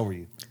shoot this over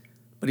you.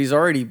 But he's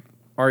already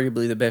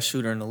arguably the best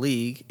shooter in the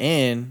league,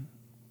 and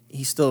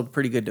he's still a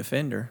pretty good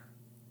defender.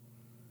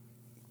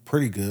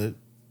 pretty good.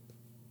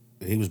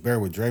 He was better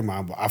with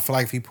Draymond, but I feel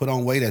like if he put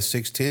on weight at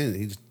 6'10",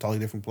 he's a totally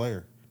different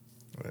player.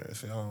 Yeah,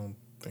 see, I don't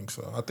think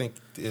so. I think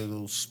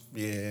it'll,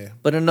 yeah.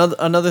 But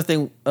another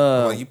thing,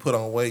 Like you put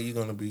on weight, you're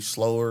gonna be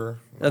slower.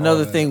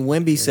 another thing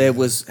Wemby said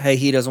was, "Hey,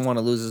 he doesn't want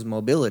to lose his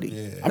mobility."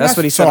 Yeah. That's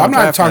what he said. So on I'm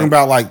not Draft talking Night.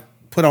 about like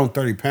put on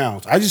 30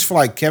 pounds. I just feel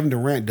like Kevin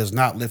Durant does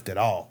not lift at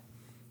all.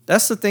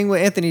 That's the thing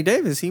with Anthony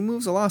Davis. He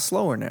moves a lot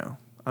slower now.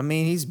 I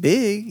mean, he's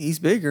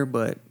bigger,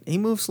 but he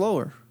moves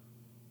slower.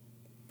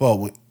 But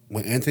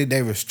when Anthony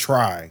Davis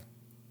tried,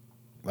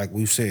 like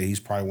we've said, he's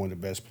probably one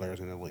of the best players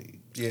in the league.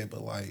 Yeah,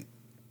 but like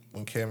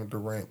when Kevin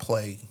Durant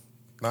played,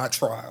 not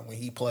try, when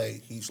he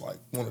played, he's like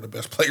one of the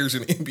best players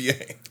in the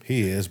NBA.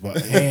 He is, but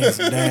Hands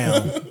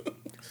down.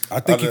 I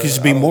think he could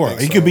just be I don't more.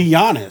 think He so. could be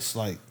Giannis.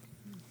 Like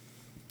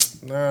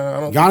Nah, I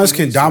don't. Giannis think he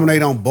can needs dominate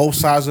to. on both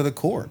sides of the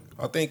court.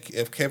 I think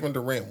if Kevin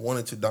Durant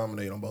wanted to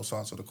dominate on both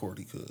sides of the court,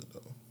 he could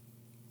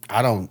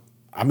though.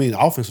 I mean,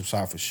 offensive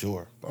side for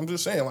sure. I'm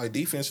just saying, like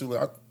defensively,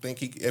 I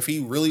think if he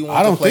really wanted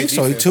I don't to play think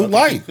so. He's defense, too I think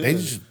light. he could. They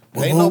just ain't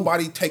boo-boo.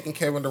 nobody taking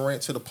Kevin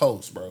Durant to the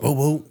post, bro. Boo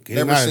boo. Get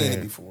him Never out of seen there.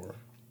 it before.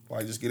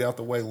 Like just get out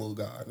the way, little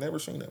guy. Never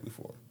seen that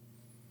before.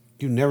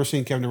 You never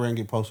seen Kevin Durant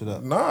get posted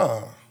up.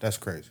 Nah, That's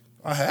crazy.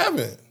 I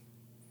haven't.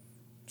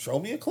 Show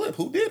me a clip.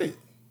 Who did it?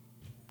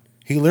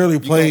 He literally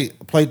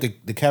played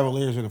the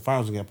Cavaliers in the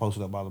finals and got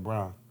posted up by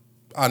LeBron.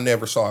 I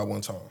never saw it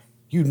one time.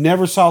 You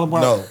never saw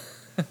LeBron? No,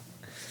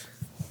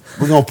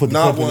 We're gonna put the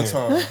Not clip one in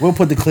there. time. We'll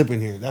put the clip in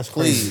here. That's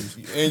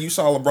crazy. please. And you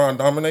saw LeBron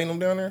dominating them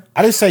down there.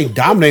 I didn't say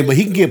dominate, but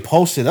he can get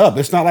posted up.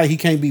 It's not like he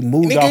can't be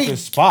moved Nigga, off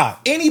his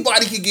spot.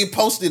 Anybody could get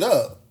posted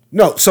up.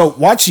 No, so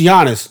watch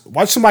Giannis.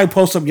 Watch somebody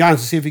post up Giannis to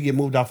see if he get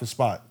moved off his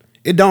spot.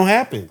 It don't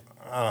happen.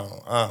 I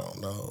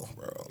don't know,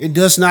 bro. It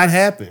does not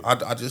happen.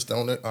 I just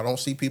don't. I don't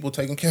see people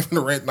taking Kevin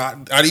Durant.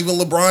 Not even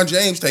LeBron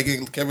James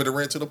taking Kevin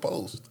Durant to the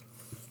post.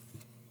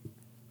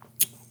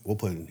 We'll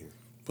put it in here.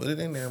 Put it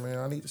in there, man.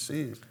 I need to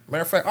see it.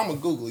 Matter of fact, I'm gonna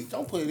Google it.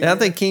 Don't put it in Yeah, I there.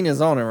 think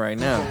Keenan's on it right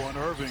now.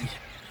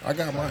 I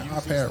got my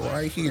iPad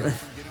right here.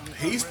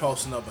 He's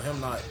posting up, but him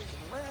not.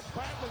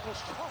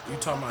 You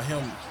talking about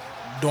him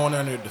doing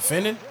down there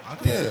defending? I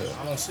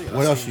don't see it.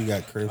 What else you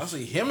got, Chris? I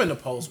see him in the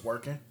post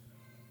working.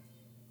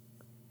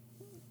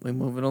 We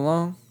moving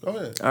along. Go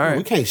ahead. All right.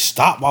 We can't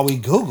stop while we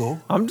Google.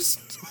 I'm just.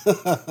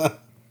 I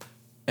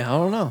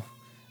don't know.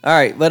 All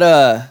right,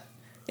 but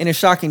in a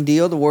shocking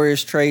deal, the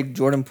Warriors trade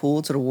Jordan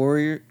Poole to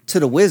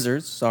the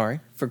Wizards. Sorry,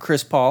 for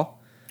Chris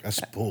Paul That's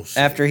bullshit.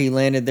 after he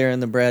landed there in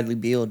the Bradley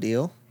Beal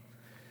deal.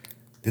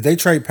 Did they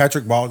trade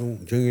Patrick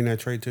Baldwin Jr. in that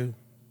trade too?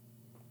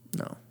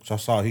 No, So I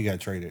saw he got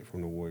traded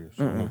from the Warriors.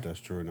 I don't know if that's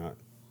true or not.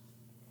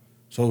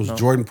 So it was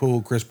Jordan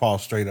Poole, Chris Paul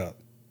straight up.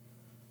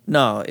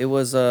 no, it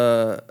was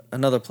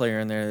another player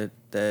in there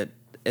that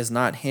is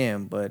not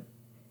him, but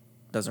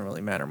doesn't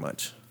really matter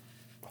much.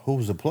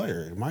 Who's the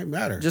player? It might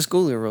matter. Just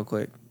Google it real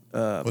quick. What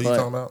are you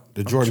talking about?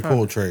 The Jordan trying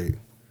Poole trade.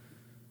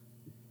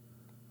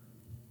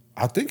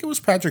 I think it was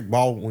Patrick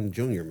Baldwin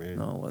Jr., man.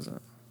 No, it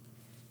wasn't.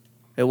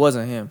 It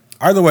wasn't him.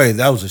 Either way,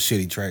 that was a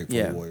shitty trade for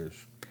Yeah. the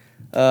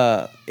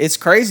Warriors. It's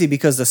crazy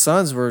because the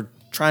Suns were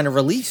trying to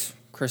release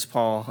Chris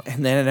Paul,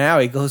 and then now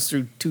he goes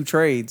through two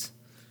trades.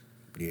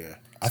 Yeah.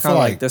 I It's feel kind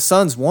of like like the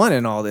Suns won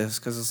in all this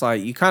because it's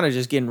like you kind of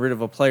just getting rid of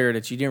a player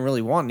that you didn't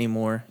really want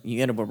anymore.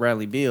 You end up with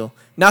Bradley Beal.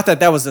 Not that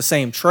that was the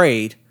same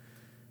trade,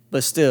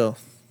 but still.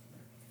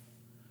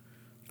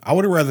 I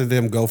would have rather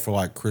them go for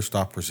like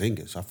Kristaps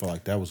Porzingis. I feel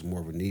like that was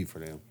more of a need for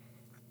them.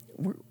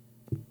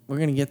 We're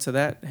going to get to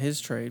that, his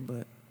trade,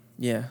 but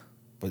yeah.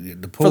 But the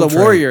For Poole the trade,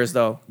 Warriors,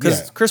 though, because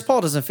Yeah. Chris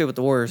Paul doesn't fit with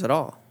the Warriors at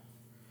all.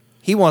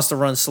 He wants to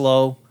run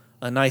slow,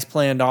 a nice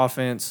planned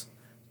offense,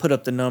 put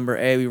up the number.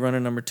 Hey, we run a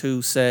number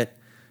 2 set.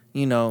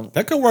 You know,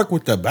 that could work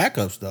with the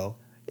backups though.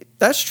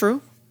 that's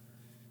true.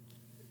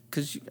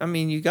 Because, I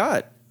mean, you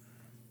got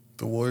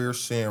The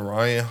Warriors send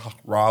Ryan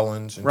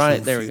Rollins and Right,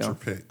 two there we future go.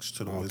 picks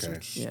to the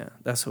Wizards. yeah,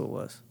 that's who it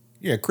was.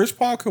 Yeah, Chris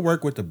Paul could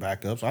work with the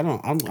backups. I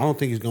don't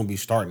think he's going to be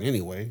starting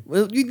anyway.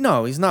 Well,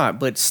 no, he's not.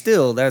 But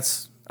still,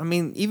 that's. I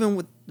mean, even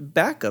with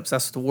backups,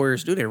 that's what the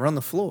Warriors do. They run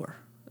the floor.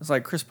 It's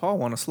like Chris Paul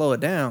want to slow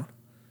it down.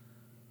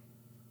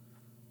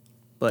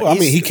 But Well, I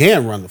mean, he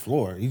can run the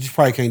floor. He just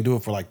probably can't do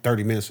it for like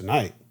 30 minutes a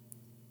night.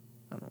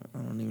 I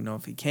don't even know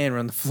if he can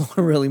run the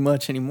floor really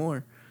much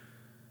anymore.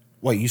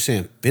 Wait, you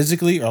saying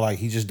physically or like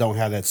he just don't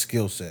have that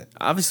skill set?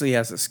 Obviously, he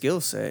has a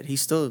skill set. He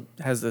still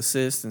has the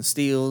assists and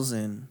steals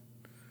and.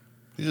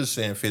 He's just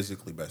saying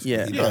physically, basically.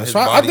 Yeah. He Yeah, not- his so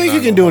I body think not he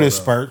can gonna do it in hold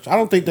up. spurts. I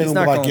don't think they're He's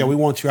going to be not like, yeah, gonna- we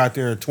want you out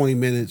there 20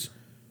 minutes,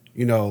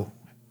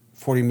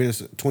 40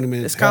 minutes, 20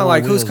 minutes. It's kind of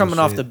like who's coming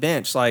off the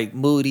bench, like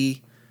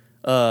Moody,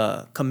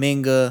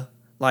 Kuminga,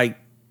 like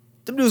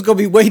them dudes gonna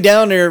be way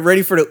down there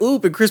ready for the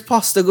oop, and Chris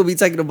Paul's still gonna be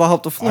taking the ball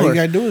up the All you floor.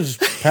 got to do is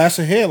pass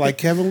ahead like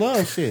Kevin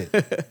Love shit.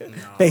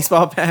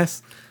 Baseball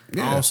pass.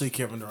 I don't see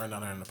Kevin Durant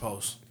down there in the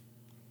post.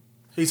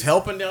 He's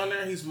helping down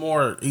there. He's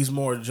more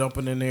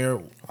jumping in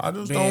there, I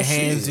just being don't see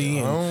it. handsy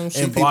I don't and,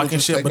 see and people blocking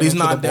just shit. But taking he's him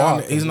to not the down.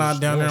 block He's and not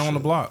just down there doing on the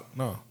shit. block.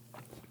 No.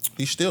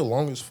 He's still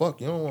long as fuck.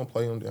 You don't want to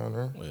play him down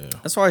there. Yeah.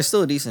 That's why he's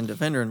still a decent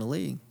defender in the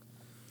league.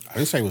 I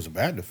didn't say he was a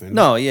bad defender.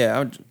 No,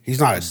 yeah. He's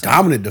not a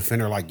dominant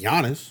defender like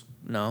Giannis.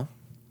 No.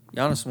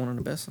 Giannis is one of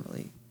the best in the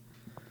league.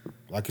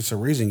 Like, it's a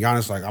reason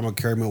Giannis like, I'm going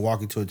to carry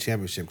Milwaukee to a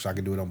championship because I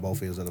can do it on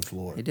both ends of the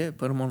floor. He did.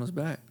 Put him on his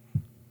back.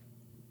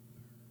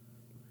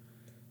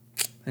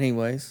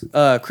 Anyways,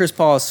 Chris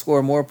Paul has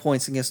scored more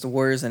points against the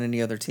Warriors than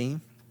any other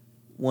team.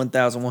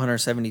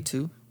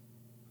 1,172.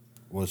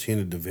 Was he in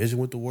a division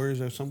with the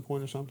Warriors at some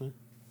point or something?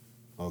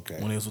 Okay.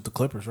 When he was with the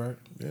Clippers, right?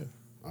 Yeah.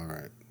 All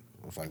right.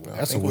 I was like, well, I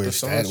that's a think with weird the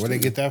stat. Suns, Where'd they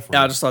too. get that from?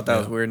 Yeah, I just thought that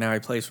was weird. Now he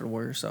plays for the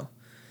Warriors, so.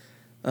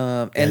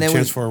 And And then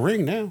chance for a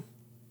ring now.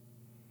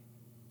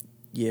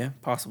 yeah,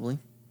 possibly.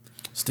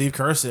 Steve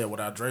Kerr said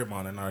without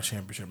Draymond, they're not a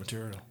championship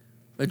material.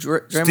 But Steve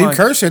Draymond,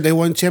 Kerr said they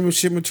won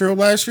championship material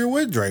last year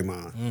with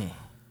Draymond.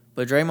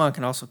 but Draymond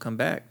can also come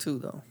back too,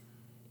 though.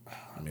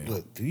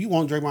 Look, do you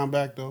want Draymond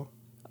back, though?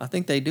 I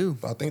think they do.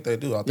 I think they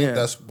do. I think Yeah.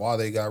 that's why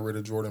they got rid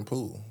of Jordan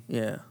Poole.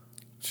 Yeah.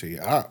 See,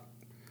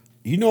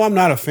 you know I'm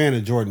not a fan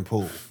of Jordan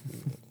Poole.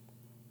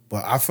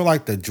 But I feel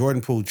like the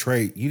Jordan Poole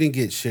trade, you didn't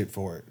get shit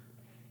for it.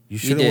 You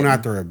should have went didn't.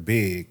 after a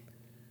big.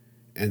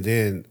 And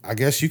then I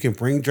guess you can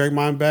bring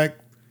Draymond back.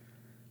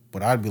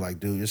 But I'd be like,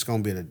 dude, it's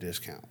going to be at a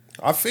discount.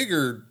 I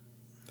figured,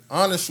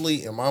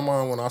 honestly, in my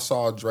mind, when I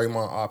saw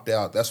Draymond opt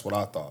out, that's what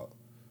I thought.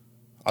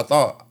 I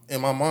thought,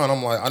 in my mind,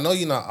 I'm like, I know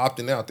you're not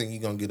opting out, thinking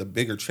you're going to get a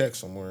bigger check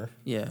somewhere.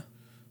 Yeah.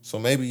 So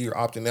maybe you're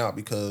opting out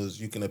because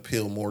you can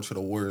appeal more to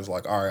the Warriors.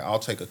 Like, all right, I'll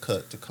take a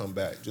cut to come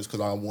back just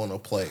because I want to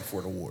play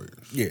for the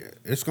Warriors. Yeah,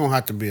 it's going to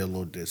have to be a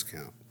little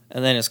discount.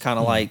 And then it's kind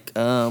of like,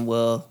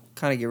 well,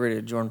 kind of get rid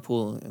of Jordan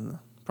Poole in the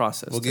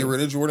process. We'll too. get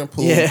rid of Jordan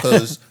Poole Yeah.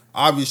 because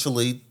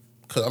obviously,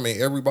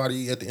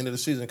 everybody at the end of the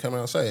season come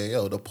out and say,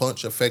 yo, the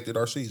punch affected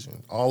our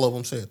season. All of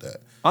them said that.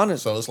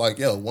 Honest. So it's like,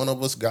 yo, one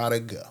of us got to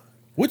go.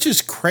 Which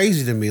is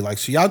crazy to me. Like,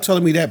 so y'all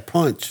telling me that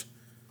punch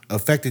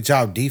affected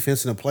y'all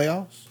defense in the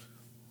playoffs?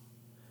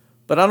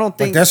 But I don't Like,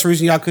 think that's the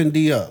reason y'all couldn't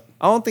D up.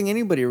 I don't think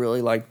anybody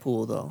really liked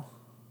Poole though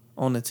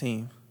on the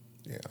team.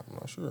 Yeah, I'm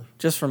not sure.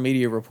 Just from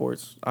media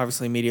reports.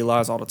 Obviously, media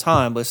lies all the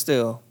time, but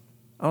still,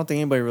 I don't think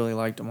anybody really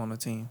liked him on the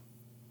team.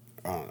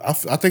 I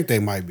think they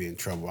might be in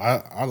trouble.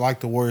 I like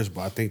the Warriors,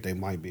 but I think they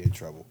might be in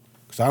trouble.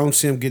 Because I don't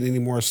see him getting any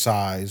more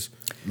size.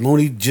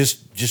 Looney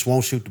just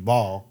won't shoot the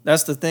ball.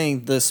 That's the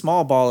thing. The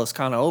small ball is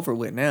kind of over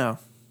with now.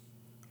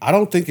 I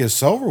don't think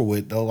it's over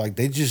with, though. Like,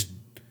 they didn't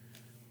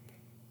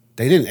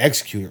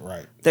execute it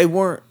right. They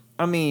weren't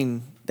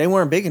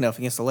big enough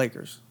against the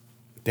Lakers.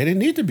 They didn't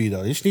need to be,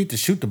 though. They just need to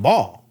shoot the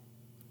ball.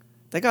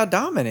 They got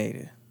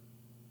dominated.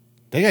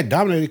 They got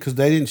dominated because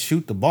they didn't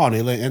shoot the ball. And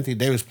they let Anthony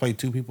Davis play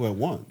two people at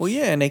once. Well,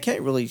 yeah, and they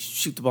can't really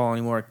shoot the ball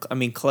anymore. I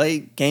mean, Clay,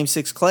 Game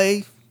 6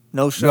 Clay,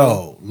 no show.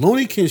 No,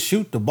 Looney can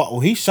shoot the ball.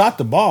 When he shot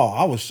the ball,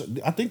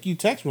 I think you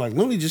texted me like,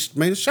 Looney just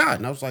made a shot.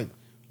 And I was like,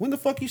 when the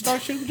fuck you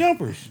start shooting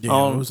jumpers?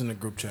 Yeah, it was in the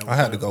group chat. I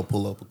had to go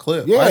pull up a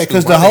clip. Yeah, Actually,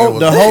 because my the nigga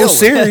was whole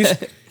killing.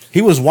 series,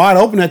 he was wide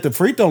open at the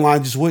free throw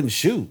line, just wouldn't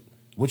shoot,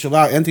 which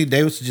allowed Anthony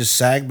Davis to just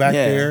sag back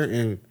Yeah. there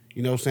and,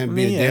 you know what I'm saying,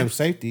 be a yeah. damn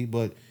safety.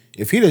 But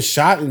if he'd have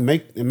shot and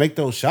make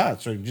those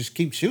shots or just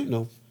keep shooting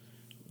them,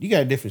 you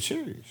got a different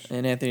series.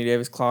 And Anthony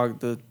Davis clogged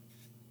the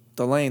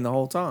lane the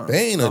whole time.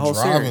 They ain't the a whole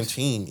driving series.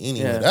 team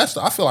anyway. Yeah.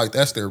 I feel like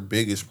that's their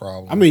biggest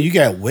problem. I mean, you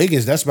got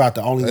Wiggins. That's about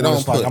the only They one don't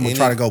that's like, put I'm going any, to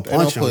try to go they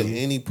punch don't put on you.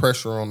 any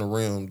pressure on the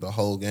rim the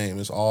whole game.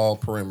 It's all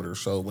perimeter.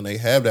 So when they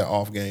have that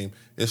off game,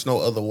 it's no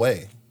other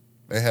way.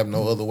 They have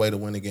no other way to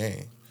win the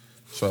game.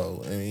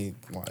 So, I mean,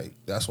 like,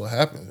 that's what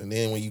happens. And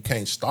then when you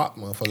can't stop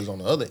motherfuckers on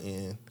the other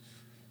end,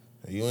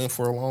 you in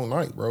for a long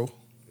night, bro.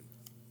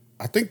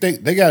 I think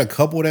they got a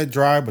couple that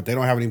drive, but they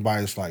don't have anybody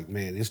that's like,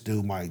 man, this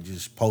dude might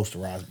just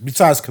posterize.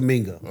 Besides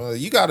Kuminga.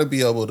 You got to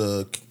be able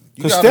to.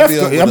 Because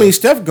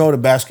Steph go to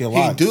basket a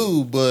lot. He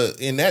do, but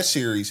in that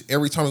series,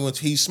 every time he went,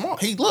 he's smart.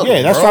 He love Yeah,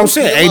 him, that's bro. what I'm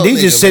saying. He a AD little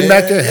just nigga, sitting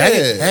man. back there,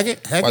 hack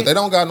it. Like, they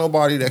don't got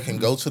nobody that can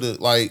go to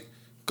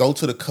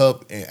the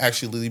cup and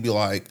actually be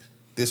like,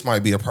 this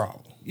might be a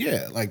problem.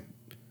 Yeah, like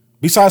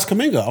besides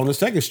Kuminga on the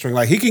second string,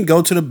 like he can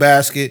go to the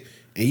basket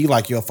and you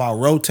like, yo, if I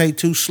rotate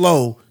too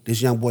slow,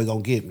 this young boy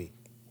gonna get me.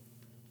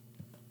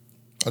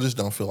 I just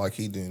don't feel like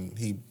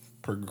he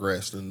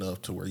progressed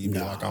enough to where you be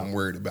like, I'm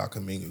worried about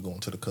Kuminga going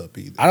to the cup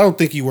either. I don't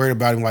think you worried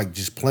about him like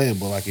just playing,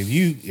 but like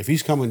if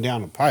he's coming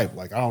down the pipe,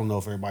 like I don't know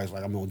if everybody's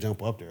like, I'm gonna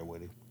jump up there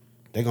with him.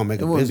 They're gonna make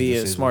It a wouldn't business be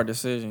a decision. smart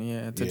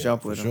decision, to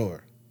jump with for him.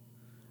 sure.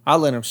 I'll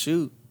let him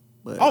shoot.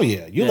 But Oh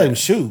yeah, you let him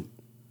shoot,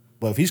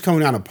 but if he's coming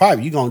down the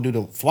pipe, you gonna do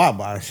the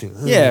flyby shit.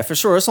 Yeah, for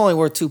sure. It's only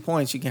worth 2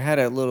 points. You can have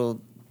that little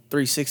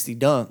 360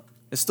 dunk.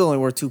 It's still only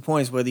worth 2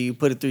 points, whether you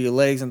put it through your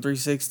legs and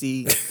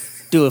 360,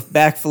 do a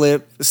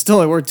backflip. It's still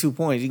only worth 2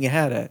 points. You can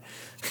have that.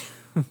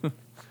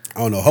 I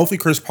don't know. Hopefully,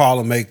 Chris Paul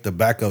will make the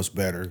backups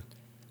better.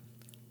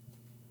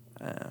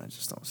 I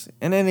just don't see.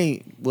 And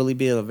then will he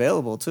be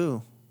available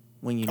too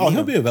when you? Oh, need he'll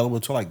him? be available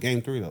until like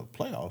game 3 of the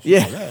playoffs. Yeah.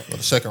 Like that. But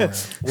the second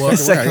round. Well,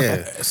 Second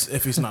yeah.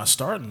 if he's not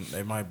starting,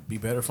 they might be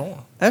better for him.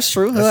 That's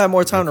true. He'll have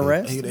more time to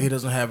rest. He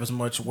doesn't have as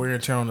much wear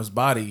and tear on his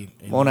body.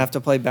 And Won't have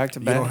to play back to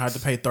You back. don't have to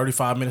pay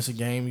 35 minutes a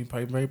game. You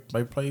play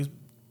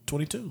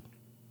 22.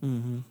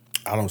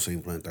 I don't see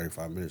him playing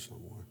 35 minutes no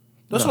more.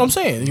 That's what I'm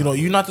saying. You know,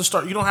 you're not the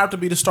start. You don't have to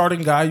be the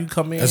starting guy. You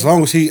come in As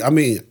long as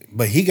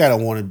but he gotta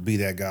want to be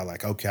that guy.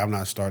 Like, okay, I'm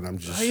not starting. I'm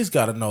just. He's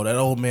got to know that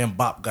old man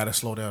Bop got to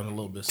slow down a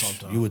little bit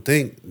sometimes. You would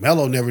think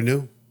Melo never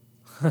knew.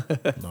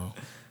 No.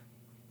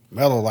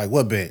 Melo, like,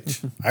 what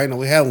bench? I didn't know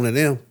we had one of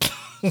them.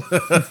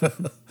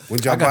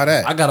 When'd y'all buy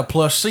that? I got a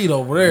plush seat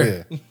over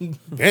there. Yeah.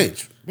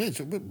 bench. We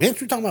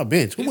talking about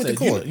bench. Who went to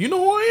court? You know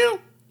who I am?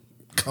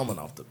 Coming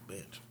off the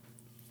bench.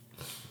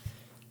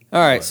 All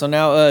right, so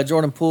now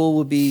Jordan Poole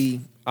would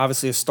be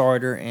obviously a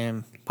starter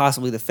and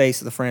possibly the face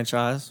of the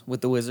franchise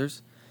with the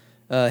Wizards.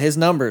 His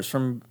numbers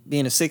from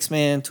being a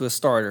six-man to a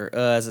starter.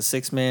 As a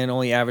six-man,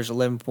 only averaged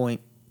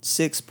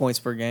 11.6 points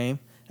per game.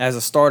 As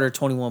a starter,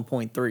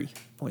 21.3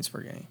 points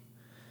per game.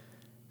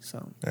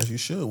 So as you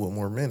should with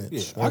more minutes.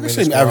 Yeah, More I can minutes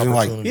see him for averaging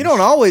like opportunities.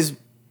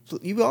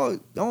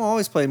 you don't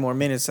always play more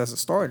minutes as a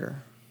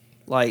starter.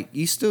 Like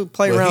you still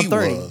play Well, around he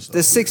 30. was, though.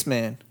 The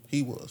six-man.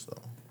 He was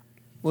though.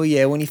 Well,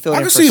 yeah, when he filled I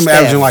in can for see him Steph.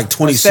 averaging like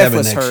When Steph 27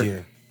 was next hurt.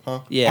 year.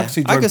 Yeah, I can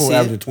see Jordan Poole see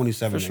averaging it,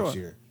 27 for next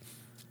sure. year.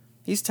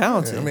 He's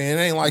talented. I mean, it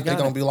ain't like You they're got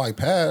gonna it. be like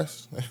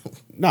pass.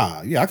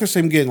 Nah, yeah, I can see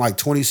him getting like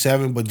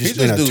 27, but He just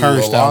being just a do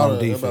turnstile on I'm about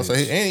to defense.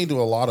 say, and he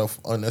do a lot of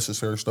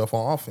unnecessary stuff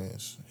on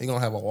offense. He gonna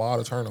have a lot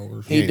of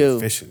turnovers. He ain't do.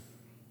 efficient.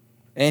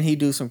 And he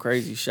do some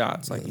crazy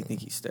shots like you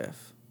think he's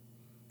Steph.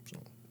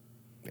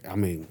 I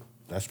mean,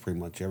 that's pretty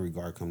much every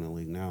guard coming in the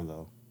league now,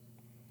 though.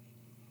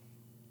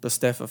 The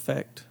Steph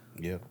effect.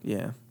 Yeah.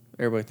 Yeah.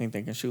 Everybody think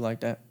they can shoot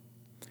like that.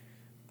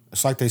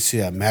 It's like they see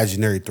an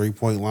imaginary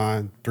 3-point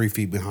line 3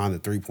 feet behind the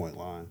 3-point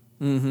line.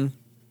 Mm-hmm.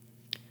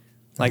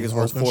 Like it's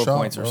worth Open 4 shot,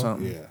 points or bro.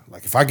 something. Yeah.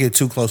 Like if I get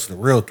too close to the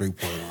real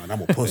 3-point line,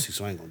 I'm a pussy,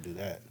 so I ain't going to do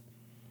that.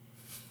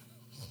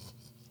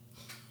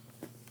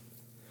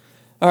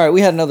 All right,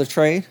 we had another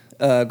trade.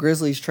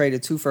 Grizzlies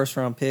traded 2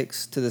 first-round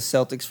picks to the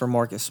Celtics for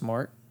Marcus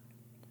Smart.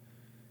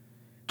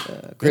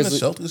 Didn't the Grizzly-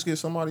 Celtics get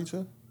somebody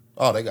too?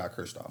 Oh, they got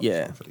Kristaps.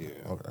 Yeah.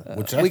 Okay.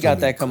 Which we that's got gonna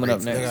be that coming great up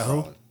for next. the They got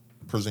who? Charlotte.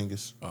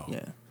 Porzingis. Oh.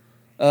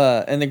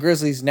 Yeah. And the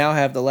Grizzlies now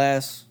have the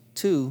last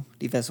 2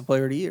 Defensive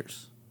Player of the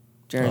Years.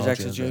 Jaren Oh,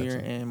 Jackson Jaren Jr. Jackson.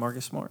 and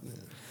Marcus Smart.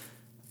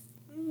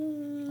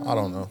 I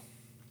don't know.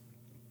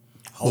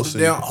 Hold We'll it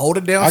down. Hold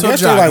it down. I till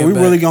guess Ja they're like, get we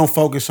back. really going to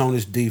focus on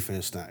this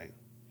defense thing.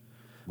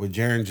 With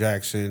Jaren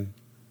Jackson,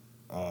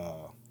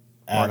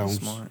 Adams,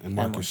 Smart, and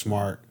Marcus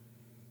Smart.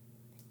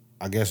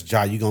 I guess,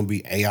 Ja, you're going to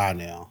be AI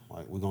now.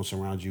 Like, we're going to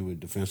surround you with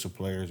defensive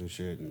players and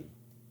shit. And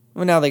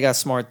Well, now they got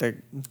Smart that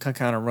can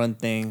kind of run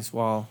things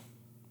while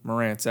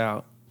Morant's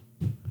out.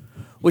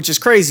 Which is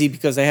crazy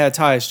because they had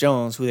Tyus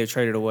Jones, who they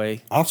traded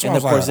away. Also, in I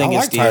the was like, I Porzingis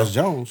like deal. Tyus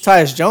Jones. Tyus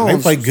And Jones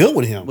they played good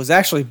with him. was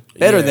actually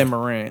better Yeah. than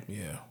Morant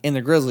Yeah. in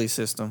the Grizzlies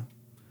system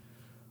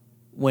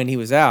when he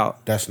was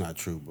out. That's not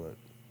true, but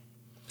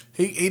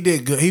He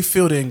did good. He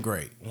filled in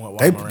great. while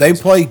they Morant they was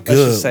out. play just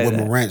good say when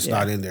that. Morant's Yeah.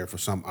 not in there for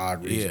some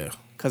odd reason. Yeah.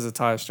 Because of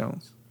Tyus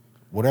Jones.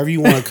 Whatever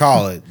you want to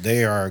call it,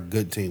 they are a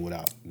good team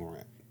without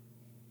Morant.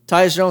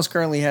 Tyus Jones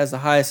currently has the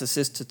highest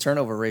assist to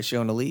turnover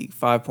ratio in the league,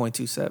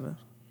 5.27.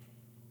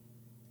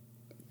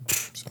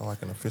 Sound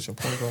like an efficient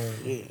point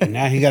guard. And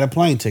now he got a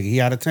plane ticket.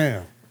 He out of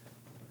town.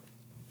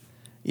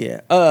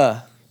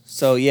 Yeah.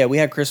 So yeah, we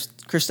had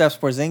Kristaps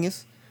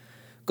Porzingis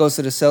goes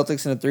to the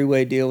Celtics in a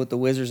 3-way deal with the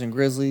Wizards and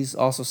Grizzlies.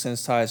 Also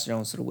sends Tyus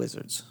Jones to the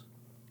Wizards.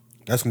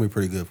 That's gonna be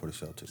pretty good for the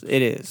Celtics.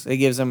 It is. It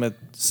gives them a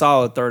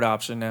solid third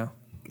option now.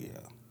 Yeah,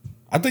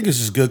 I think this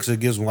is good because it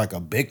gives them like a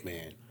big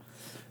man.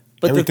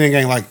 But Everything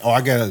ain't like, oh,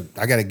 I gotta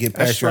get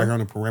That's past you out true. here on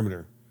the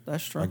perimeter.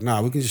 that's true. Like,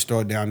 nah, we can just throw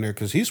it down there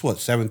because he's what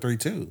 7'3"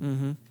 too.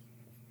 Mm-hmm.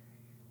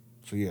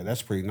 So yeah,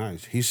 that's pretty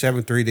nice. He's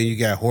 7'3". Then you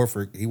got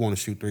Horford. He want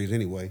to shoot threes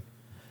anyway.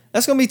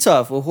 That's gonna be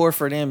tough with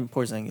Horford and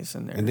Porzingis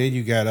in there. And then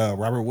you got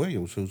Robert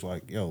Williams, who's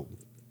like, yo,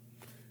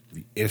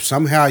 if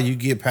somehow you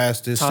get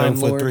past this Time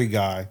 7'3" Lord.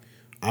 guy,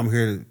 I'm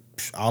here to.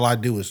 All I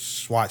do is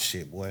swat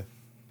shit, boy.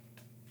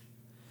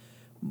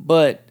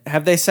 But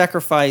have they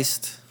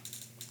sacrificed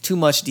too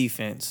much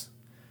defense,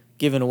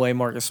 giving away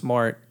Marcus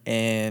Smart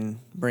and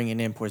bringing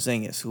in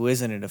Porzingis, who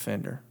isn't a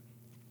defender?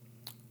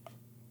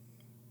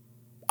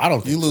 I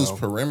don't You think lose so.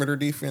 perimeter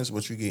defense,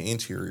 but you get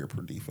interior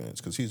per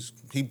defense because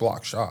he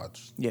blocks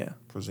shots. Yeah,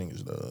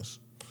 Porzingis does.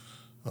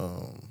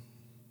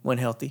 when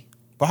healthy.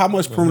 But how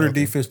much perimeter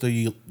defense do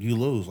you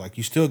lose? Like,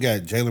 you still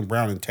got Jaylen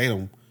Brown and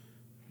Tatum.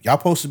 Y'all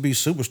supposed to be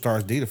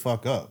superstars. D the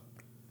fuck up.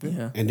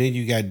 Yeah. And then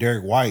you got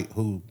Derek White,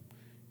 who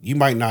you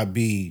might not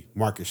be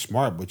Marcus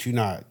Smart, but you're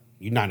not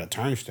a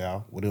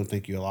turnstile. We don't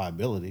think you're a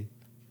liability.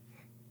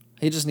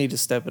 He just need to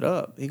step it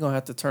up. He gonna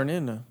have to turn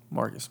into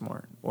Marcus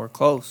Smart or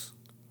close.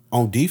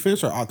 On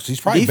defense, or because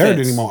he's probably better than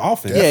Defense. him on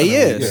offense. Yeah, he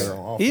Definitely is. better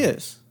on He offense.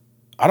 is.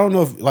 I don't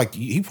know if like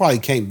he probably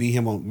can't beat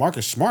him on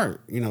Marcus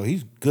Smart. You know,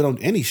 he's good on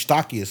and he's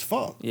stocky as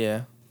fuck.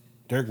 Yeah.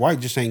 Derek White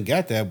just ain't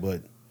got that,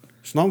 but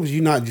as long as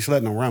you're not just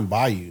letting him run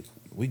by you,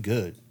 we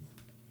good.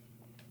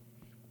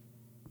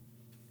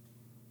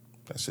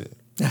 That's it.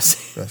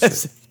 That's That's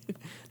That's it. it.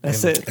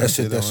 That's And it. That's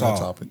it. on That's that all.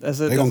 topic. That's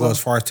it. They're gonna That's go all. as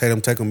far as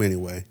Tatum take them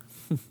anyway.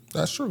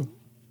 That's true.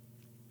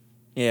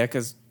 Yeah,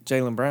 because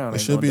Jaylen Brown It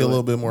ain't should gonna be a do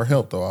little it bit more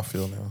help though. I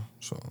feel now.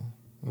 So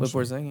with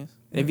Porzingis.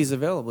 If he's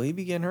available, he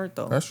be getting hurt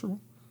though. that's true.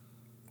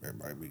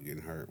 Everybody be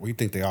getting hurt. What do you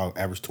think they all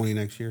average 20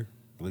 next year?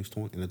 At least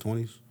 20 in the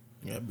 20s?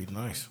 Yeah, it'd be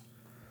nice.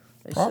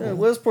 Probably.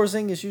 What does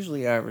Porzingis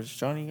usually average?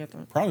 Johnny, you got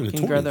that? Probably in the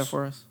Can you 20s. grab that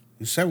for us?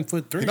 He's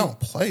 7'3". He don't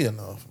play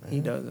enough, man. He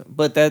doesn't.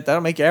 But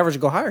that'll make your average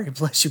go higher.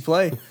 The less you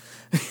play.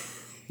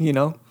 You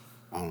know?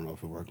 I don't know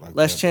if it worked like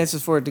Less that.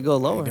 chances for it to go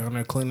lower. Down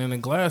there cleaning the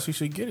glass, you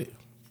should get it.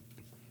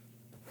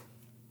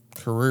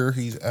 Career,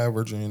 he's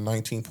averaging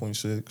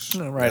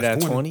 19.6. Right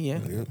That's at 20.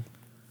 20, yeah.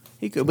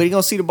 He could, but he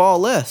gonna see the ball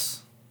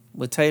less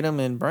with Tatum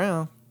and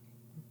Brown.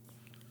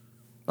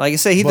 Like I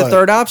say, he's the But-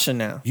 third option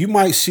now. You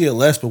might see it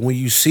less, but when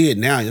you see it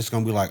now, it's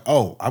gonna be like,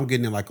 oh, I'm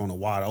getting it like on a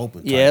wide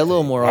open. type Yeah, a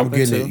little thing. more I'm open,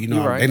 getting too. it. You You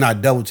know, right. they're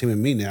not double teaming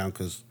me now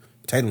because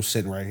Tatum's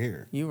sitting right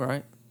here. You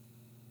right.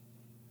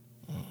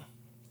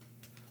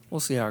 We'll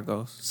see how it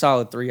goes.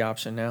 Solid 3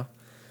 option now.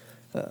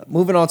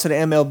 Moving on to the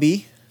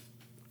MLB.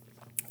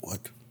 What?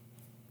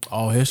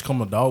 Oh, here's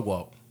come a dog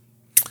walk.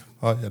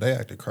 Oh yeah, they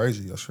acted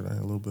crazy yesterday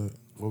a little bit.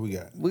 What we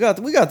got? We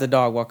got the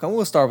dog walk.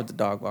 We'll start with the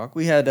dog walk.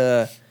 We had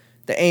the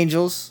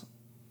Angels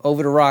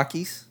over the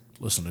Rockies,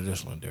 Listen to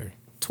this one, Derry.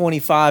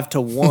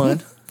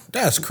 25-1.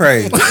 That's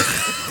crazy.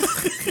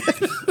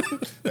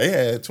 They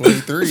had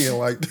 23 in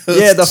like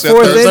Yeah, the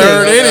fourth inning.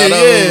 Third inning,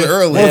 yeah.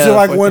 early. Was Yeah, it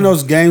like fucking- one of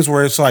those games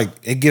where it's like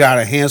it get out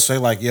of hand? So they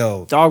like,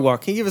 yo, Dog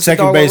walk. Can you give us a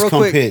second dog base walk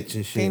real come quick? pitch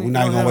and shit. Can We're you-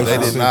 not even gonna waste They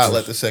our did not pictures.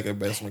 let the second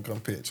baseman come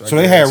pitch. So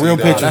they had real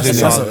pictures That's, in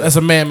that's, there. that's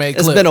a man-made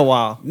It's clip. been a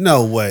while.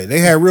 No way. They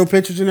had real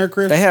pictures in there,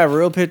 Chris? They have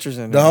real pictures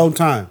in The there. whole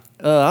time.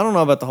 I don't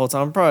know about the whole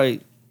time.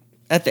 Probably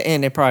at the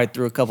end they probably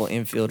threw a couple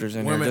infielders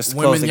in there just to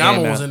close the game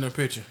Yama was out. in their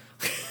picture.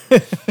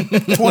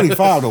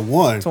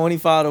 25-1.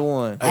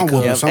 25-1. I'm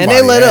whooping Yep. somebody And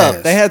they let ass.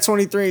 up. They had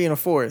 23 in the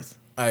fourth.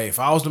 Hey, if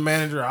I was the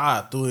manager,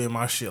 I'd throw in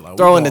my shit. Like,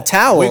 Throwing the we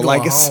towel going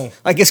like home.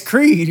 it's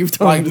Creed. You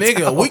throwing Like, the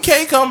nigga, towel. we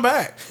can't come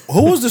back.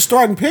 Who was the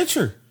starting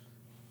pitcher?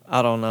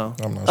 I don't know.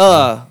 I'm not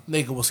sure.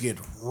 Nigga was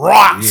getting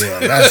rocked. Yeah,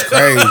 that's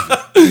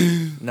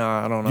crazy. No,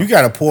 I don't know. You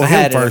got to pull I him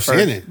had it at first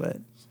inning. but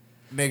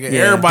Nigga, Yeah.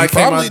 everybody He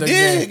came probably out the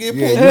did game. get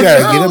Yeah, pulled you got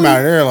to early. get him out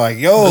of there like,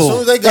 As soon yo.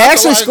 as they they got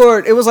actually to, like,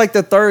 scored. It was like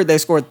the third. They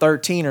scored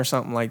 13 or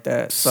something like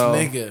that. So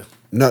Nigga.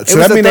 No, It so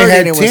was that the means they third had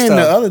inning was 10 the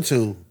tough. other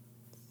two.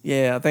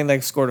 yeah, I think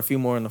they scored a few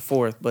more in the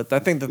fourth. But I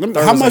think the third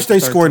How was much like the they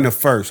scored in 13th. the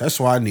first? That's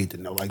what I need to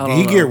know. Like, I did don't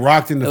he know. get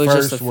rocked in It the was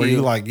just first a where you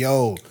few. like,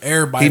 yo,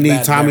 Everybody he need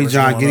batting Tommy average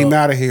John, going get him up.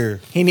 out of here.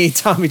 He needs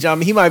Tommy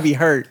John. He might be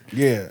hurt.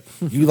 Yeah.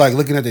 You like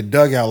looking at the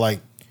dugout like,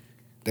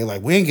 they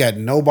like, we ain't got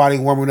nobody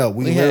warming up.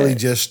 We We literally had-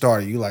 just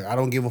started. You like, I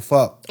don't give a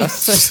fuck. I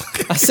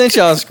sent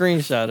y'all a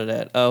screenshot of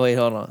that. Oh wait,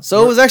 hold on.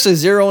 So it was actually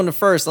 0 in the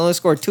first. Only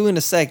scored 2 in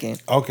the second.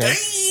 Okay.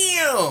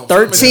 Damn.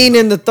 13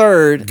 in the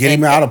third. Get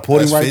him and, out of put him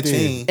That's right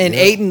 15. and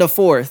there. 8 in the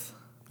fourth.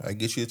 I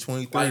get you a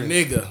 23. Like,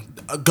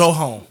 nigga, go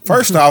home.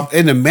 First off,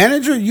 and the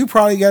manager, you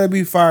probably got to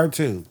be fired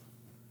too.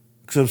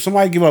 Because if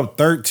somebody give up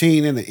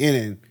 13 in the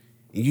inning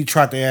and you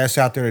trot their ass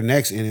out there the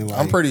next inning, like,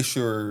 I'm pretty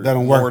sure That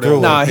don't work more through than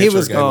it. one Nah, he pitcher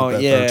was gave up gone,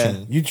 that yeah.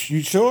 13. you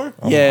sure?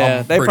 Yeah,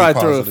 I'm they pretty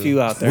probably threw a positive. few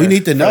out there. We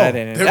need to for know. that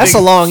inning. That's a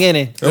long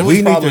inning. There We was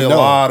need probably to a know.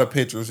 lot of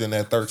pitchers in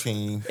that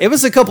 13. It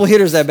was a couple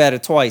hitters that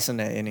batted twice in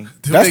that inning.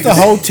 Them That's the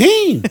niggas- whole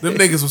team. Them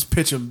niggas was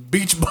pitching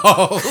beach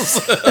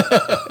balls.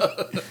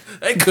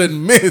 They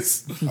couldn't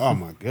miss. Oh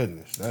my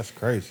goodness, that's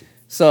crazy.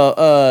 So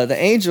the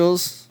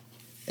Angels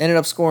ended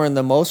up scoring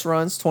the most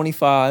runs,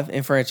 25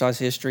 in franchise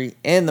history,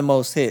 and the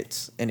most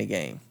hits in a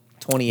game,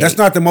 28. That's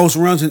not the most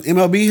runs in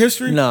MLB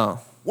history. No,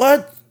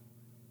 What?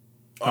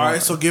 All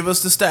right, so give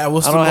us the stat.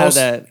 What's I the don't have most?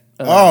 that.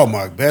 Oh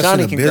my, best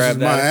Johnny in the can business,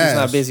 grab my that. He's ass.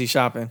 not busy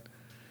shopping.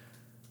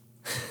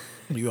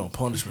 You on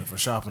punishment for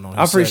shopping on his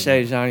I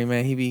appreciate segment. Johnny,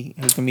 man. He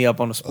hooking me up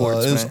on the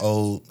sports, It was man.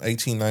 old,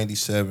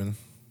 1897.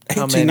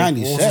 How many?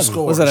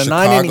 1897. Was it a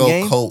 9 inning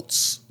game?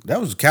 Colts. That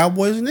was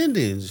Cowboys and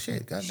Indians.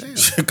 Shit, goddamn.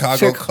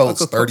 Chicago Colts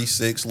Colts.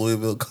 36,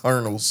 Louisville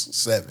Cardinals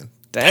 7.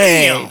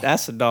 Dang,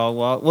 that's a dog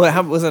walk. What?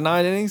 How, was it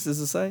 9 innings? Does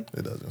it say?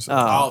 It doesn't say.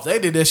 Oh, if they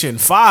did that shit in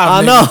 5.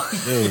 I nigga.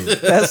 know.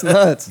 Dude, That's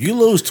nuts. you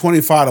lose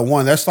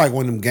 25-1. That's like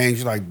one of them games.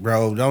 You're like,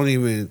 bro, don't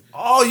even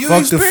Oh, you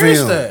fuck the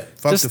experienced film. that.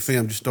 Fuck Just- the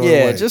film. Just throw it yeah,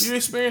 away. just- You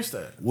experienced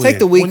that. When? Take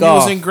the week When you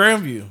off. was in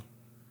Grandview.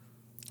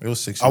 It was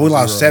 6. Oh, we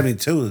lost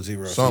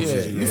 72-0. Something. Yeah,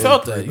 Yeah, you it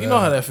felt was that. pretty You know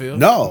bad. how that feels.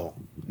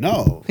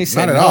 No, He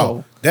said not at no.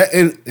 all. That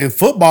in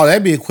football,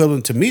 that'd be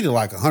equivalent to me to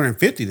like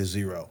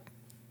 150-0.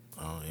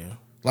 Oh, yeah.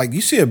 Like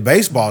you see a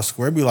baseball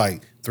score, it'd be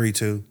like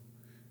 3-2.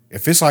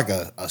 If it's like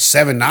a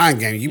 7-9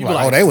 game, you be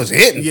like, oh, they was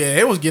hitting. Yeah,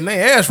 it was getting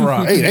their ass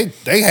rocked. Hey,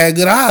 they had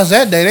good eyes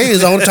that day. They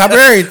was on top of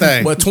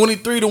everything. But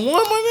 23-1,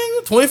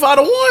 my nigga?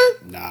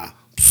 25-1? Nah.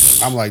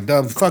 I'm like,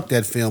 dumb, fuck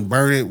that film.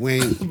 Burn it. We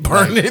ain't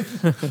Burn it.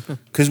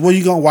 Because when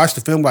you gonna watch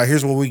the film, like,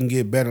 here's where we can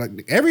get better.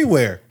 Like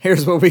everywhere.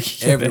 Here's what we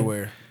can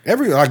Everywhere.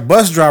 Like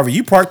bus driver,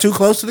 you park too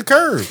close to the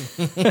curb.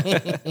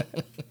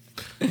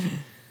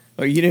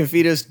 Or you didn't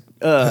feed us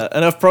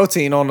enough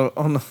protein on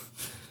the.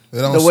 They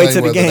don't The way say to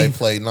the whether game. they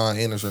played 9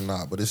 innings or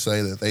not, but it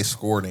say that they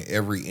scored in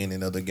every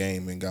inning of the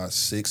game and got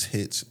 6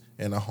 hits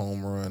and a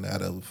home run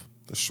out of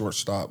the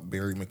shortstop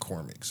Barry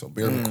McCormick. So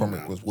Barry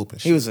McCormick was whooping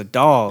shit. He was a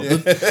dog. No.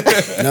 The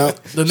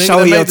nigga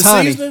Shohei that made the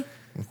Ohtani. season?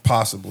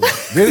 Possibly.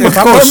 Then if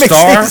I'm a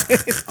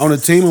star on a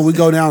team and we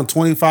go down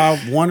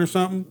 25-1 or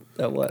something,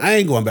 That what? I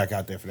ain't going back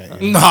out there for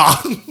that. Nah.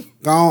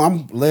 Go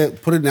on,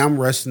 put it down.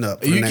 I'm resting up.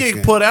 For You the next get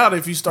game. put out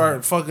if you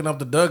start fucking up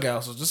the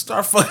dugout. So just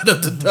start fucking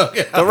up the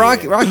dugout. The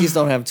Rockies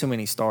don't have too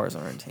many stars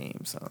on their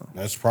team, so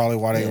That's probably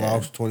why they Yeah.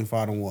 lost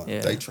 25-1.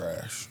 yeah, They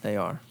trash. they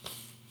are.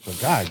 But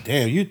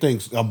goddamn, you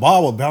think a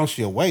ball will bounce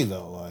you away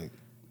though? Like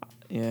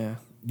Yeah,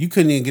 you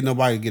couldn't even get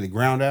nobody to get a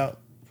ground out.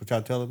 What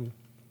y'all telling me?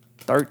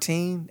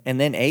 13 and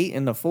then 8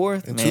 in the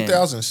fourth. In Man.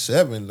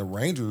 2007, the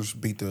Rangers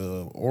beat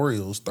the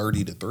Orioles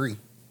 30-3.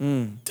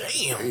 Damn.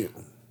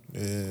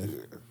 Yeah.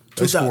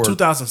 They scored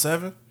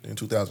 2007? in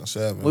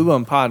 2007. We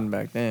wasn't potting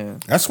back then.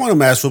 That's one of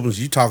the ass whoopings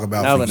you talk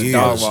about That for was a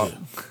dog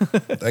years.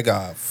 walk. They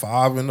got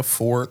 5 in the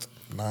 4th,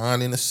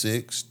 9 in the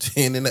 6th,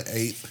 10 in the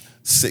 8th,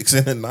 6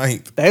 in the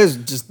 9th. They was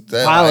just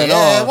That, piling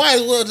yeah, on. might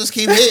as well just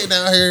keep hitting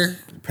out here.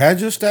 Pad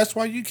your stats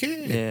while you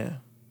can. Yeah.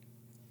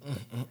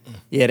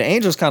 Yeah, the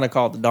Angels kind of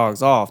called the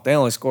dogs off. They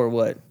only scored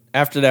what?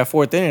 After that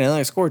fourth inning, they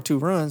only scored 2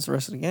 runs the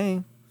rest of the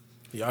game.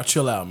 Y'all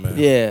chill out, man.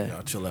 Yeah.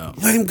 Y'all chill out.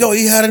 Let him go.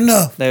 He had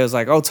enough. They was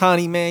like, "Oh,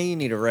 Tani, man, you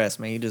need a rest,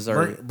 man. You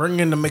deserve it."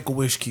 Bring in the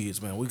Make-A-Wish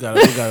kids, man. We got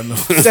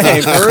enough.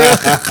 Dang, for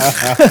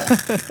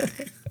real?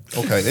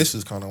 Okay, this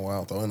is kind of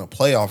wild though. In a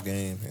playoff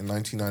game in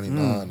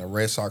 1999, the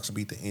Red Sox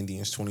beat the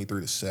Indians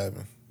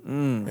 23-7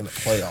 in the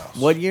playoffs.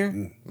 What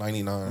year?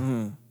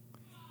 99.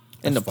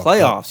 In the fucked up.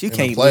 playoffs. You In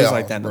can't the lose playoffs,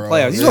 like that in the bro.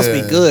 playoffs. You're supposed to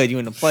Yeah. be good. You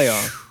in the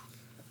playoffs.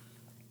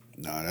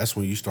 Nah, that's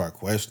when you start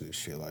questioning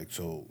shit. Like,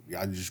 so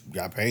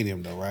y'all paid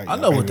him though, right? I Y'all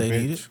know paid what him they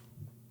bench? needed.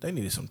 They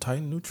needed some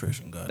Titan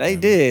nutrition, goddamn. They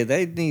did.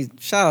 They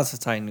need shout out to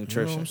Titan You know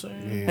Nutrition. what I'm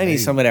saying? Yeah, They need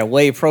some of that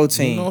whey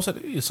protein. You know what I'm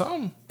saying? They needed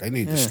something. They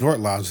need to snort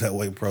lines that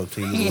whey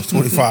protein. It was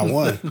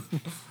 25-1.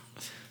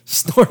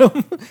 Snort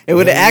them. It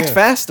would Yeah, act yeah.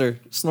 faster.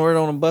 Snort it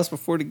on a bus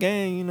before the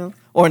game, you know,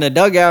 or in the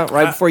dugout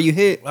right before you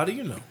hit. How do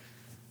you know?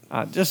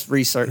 Just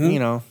research, you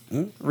know,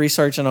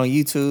 researching on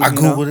YouTube. I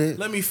you know. googled it.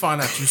 Let me find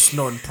out you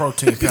snorting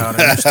protein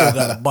powder and you still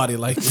got a body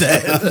like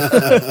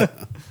that.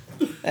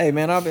 Hey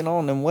man, I've been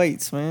on them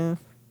weights, man.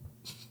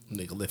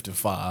 Nigga lifting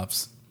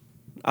 5s.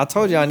 I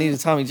told you I needed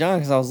Tommy John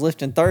because I was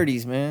lifting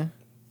 30s, man.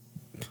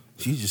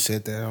 She just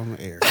said that on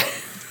the air.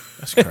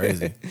 That's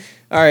crazy.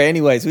 All right.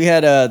 Anyways, we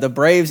had the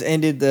Braves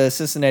ended the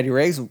Cincinnati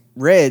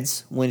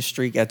Reds win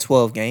streak at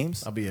 12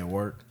 games. I'll be at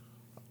work.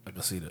 I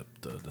can see the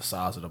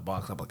size of the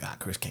box. I'm like,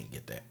 Chris can't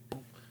get that. Boop.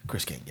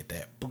 Chris can't get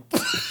that. Boop.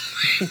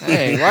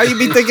 Hey, why you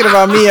be thinking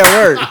about me at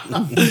work?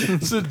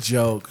 It's a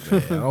joke,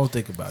 man. I don't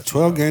think about you.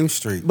 12-game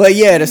streak. But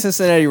yeah, the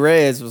Cincinnati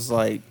Reds was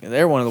like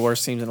they're one of the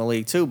worst teams in the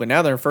league too. But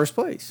now they're in first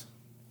place.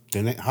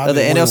 Then how Of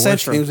the they one NL of the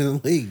worst Central. teams in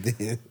the league?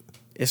 Then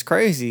It's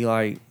crazy.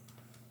 Like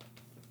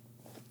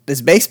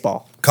it's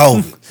baseball.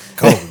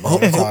 COVID. bro.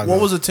 That's all I know.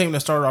 What was the team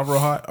that started off real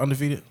hot,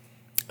 undefeated?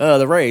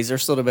 The Rays, they're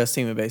still the best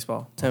team in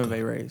baseball. Tampa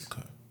Bay Rays.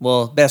 Okay.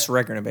 Well, best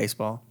record in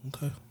baseball.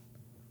 Okay.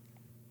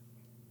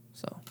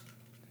 So,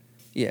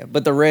 yeah.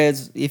 But the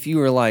Reds, if you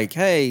were like,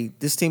 hey,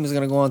 this team is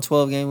going to go on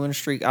 12-game winning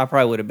streak, I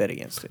probably would have bet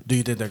against it. Do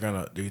you think they're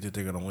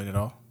gonna win it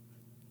all?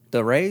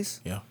 The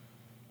Rays? Yeah.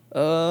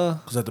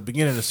 Because at the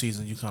beginning of the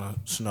season, you kind of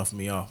snuffed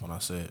me off when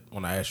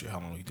I asked you how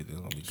long you think it's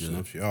gonna be good.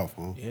 Snuffs you off,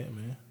 huh? Yeah,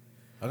 man.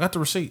 I got the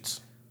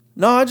receipts.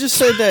 no, I just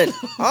said that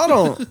I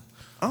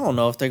don't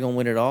know if they're going to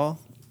win it all.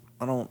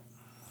 I don't.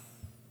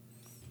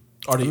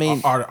 Are the I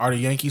mean- are the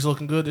Yankees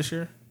looking good this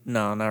year?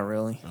 No, not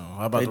really. Oh,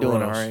 how about They're the doing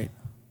Royals? all right.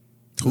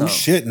 Who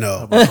should know?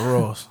 How about the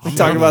Royals? We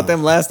talked about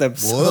them last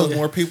episode. Was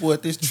more people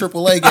at this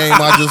AAA game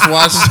I just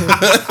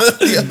watched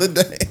the other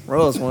day.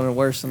 Royals one of the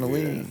worst in the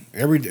league.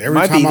 Every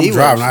Might time be I'm the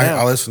driving, worst, I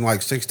yeah. listen like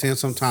 6:10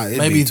 sometimes. It'd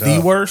Maybe be the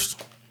tough.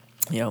 worst.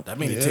 Yep. That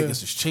means Yeah. the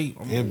tickets is cheap.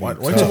 It'd be Wait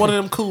tough. till one of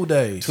them cool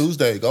days.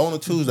 Tuesday, go on a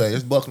Tuesday.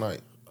 It's Buck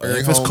night.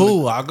 If it's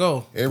cool, I'll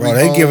go. Every Bro,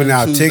 they home giving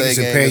out Tuesday tickets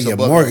and game paying is a your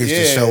Buck mortgage night.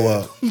 to show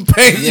up.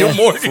 Paying your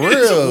mortgage. for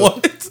real.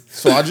 What?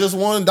 So I just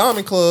won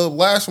Diamond Club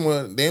last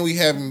month. Then we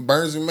having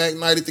Burns and Mac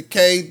night at the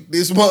K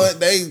this month.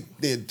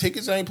 The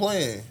tickets ain't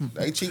playing.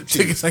 They cheap.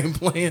 Tickets ain't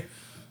playing.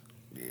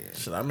 Yeah.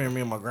 Shit, I remember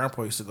me and my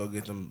grandpa used to go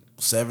get them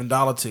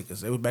 $7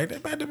 tickets. They was back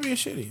to being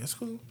shitty. That's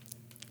cool.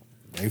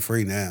 They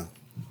free now.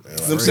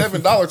 Them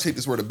 $7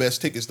 tickets were the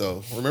best tickets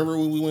though. Remember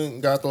when we went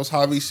and got those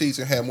hobby seats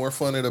and had more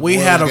fun at the We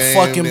Royals had a game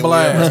fucking than we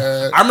blast. ever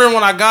had? I remember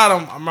when I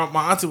got them,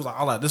 my auntie was like,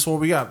 "Oh, like, this is what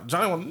we got."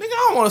 Johnny went, "Nigga,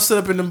 I don't want to sit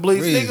up in them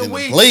bleeds. Bleeds Nigga, in the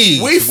we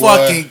bleeds, boy.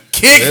 fucking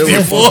kicked It it,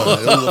 was boy." fun.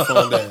 It was a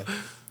fun day.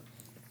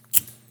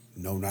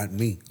 No, not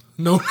me.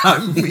 No,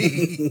 not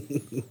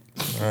me.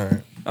 All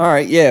right. All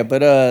right, yeah, but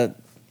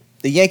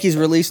the Yankees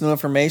released no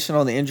information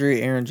on the injury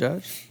of Aaron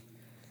Judge.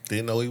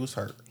 Didn't know he was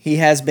hurt. He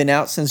has been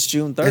out since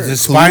June 3rd. Is it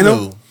Who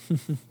spinal?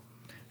 knew?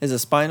 Is it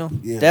spinal?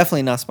 Yeah.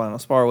 Definitely not spinal.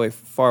 It's far away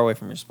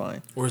from your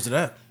spine. Where's it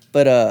at?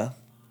 But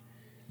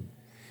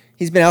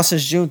he's been out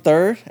since June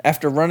 3rd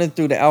after running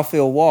through the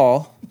outfield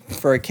wall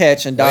for a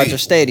catch in Dodger Wait,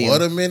 Stadium.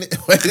 What a minute.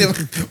 Wait a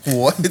minute.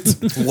 What?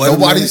 What a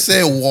Nobody minute.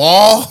 said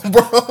wall,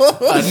 bro.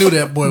 I knew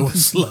that boy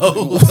was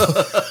slow.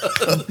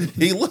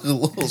 He looked a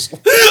little slow.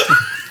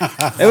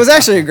 It was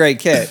actually a great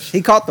catch.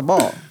 He caught the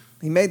ball.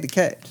 He made the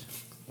catch.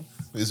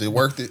 Is it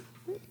worth it?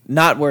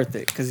 Not worth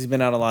it because he's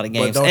been out a lot of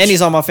games. don't And you-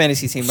 he's on my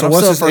fantasy team. But So I'm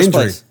what's still in his first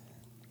injury? place.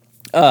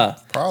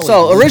 Probably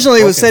So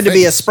originally it was said broken to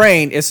be a face.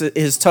 sprain. It's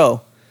his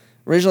toe.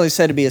 Originally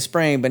said to be a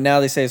sprain, but now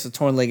they say it's a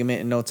torn ligament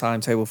and no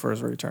timetable for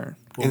his return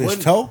In his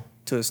toe?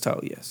 to his toe.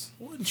 Yes.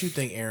 Wouldn't you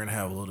think Aaron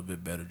have a little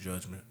bit better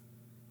judgment?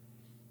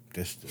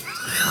 This dude.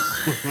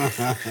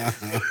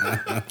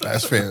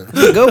 That's fair.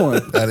 Good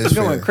one. That is Good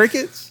fair. one.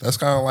 Crickets. That's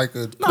kind of like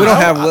a. We don't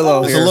have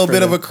Willow It's here. a little for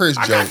bit of the- a Chris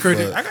I joke. got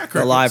crickets. but I got crickets.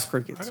 The live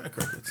crickets. I got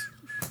crickets.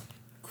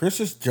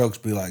 Chris's jokes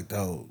be like,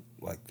 though,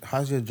 like,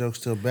 how's your joke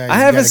still bad? I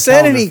You haven't got a said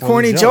calendar any full of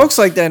corny jokes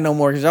like that no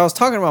more because I was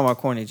talking about my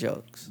corny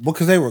jokes.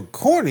 Because they were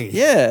corny.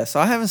 Yeah, so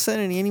I haven't said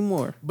any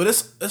anymore. But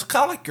it's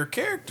kind of like your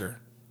character.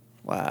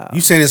 Wow. You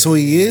saying that's who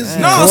he is?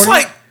 No, Corny? it's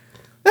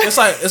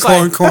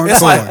like Corn.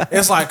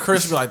 it's like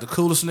Chris be like the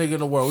coolest nigga in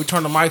the world. We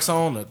turn the mics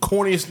on, the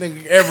corniest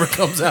nigga ever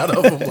comes out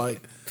of him.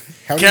 Like,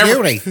 Howdy camera-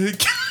 doody.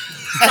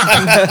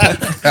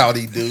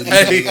 Howdy, dude.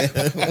 hey,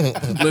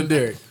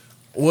 Lindaric,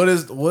 what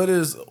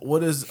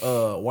is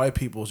white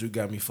people's? You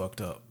got me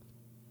fucked up.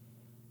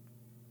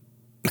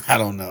 I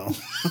don't know.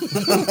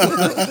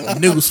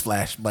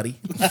 Newsflash, buddy.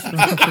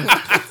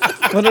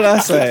 What did I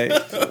say?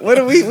 What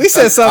did we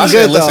said I something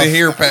said, good listen though.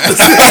 here, Pat.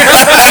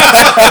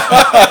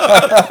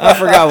 I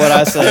forgot what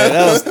I said.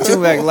 That was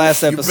too back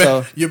last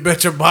episode. You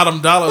bet your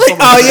bottom dollar.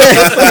 Oh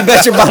yeah, you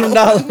bet your bottom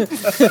dollar.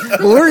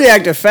 Well, we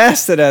reacted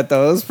fast to that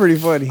though. It was pretty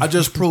funny. I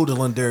just proved to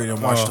Lindaric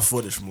and watched the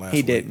footage from last He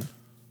week. didn't.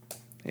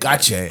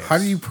 Gotcha. How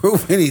do you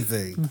prove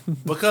anything?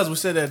 Because we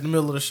said that in the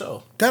middle of the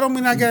show. That don't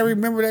mean I gotta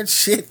remember that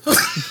shit.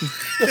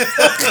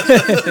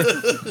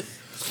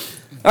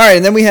 All right,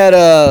 and then we had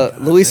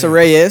Luisa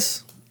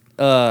Reyes,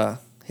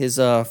 his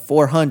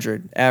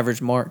 400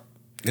 average mark.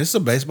 This is a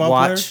baseball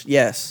Watch, player?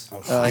 yes.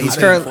 He's I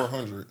did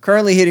 400.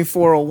 currently hitting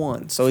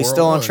 401, so he's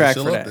still on 401, track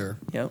still for up that. there.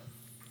 Yep.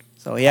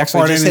 So he actually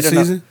far just in hit the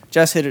another, season?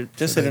 just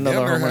hit another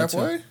Damn near home run too.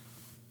 halfway.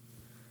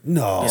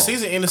 No. The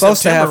season ended Close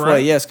to September, halfway,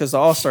 right? yes, because the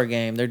All Star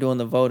game they're doing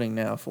the voting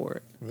now for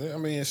it. Yeah, I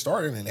mean, it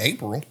started in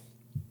April.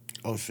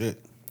 Oh,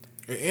 shit.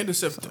 It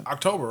ended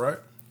October, right?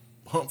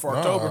 Hunt for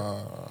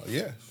October.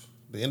 Yes.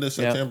 The end of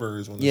September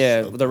is when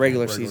the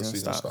regular season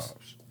stops.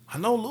 I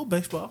know a little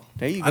baseball.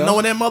 There you I go. know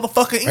when that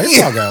motherfucker Baseball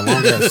ends. got a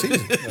long ass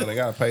season. Yeah, they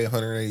got to play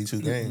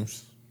 182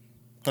 games.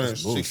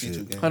 162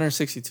 bullshit. games.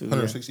 162.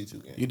 162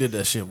 games. You did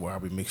that shit where I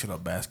be mixing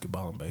up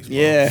basketball and baseball.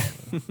 Yeah.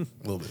 A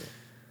little bit.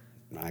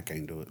 Nah, I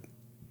can't do it.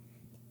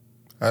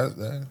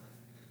 I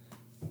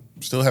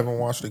still haven't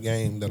watched a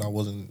game that I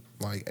wasn't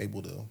like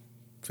able to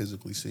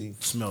physically see.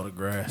 Smell the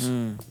grass.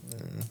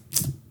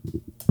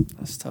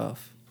 That's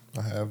tough.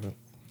 I haven't.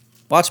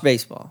 Watch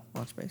baseball.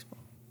 It's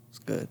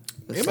good.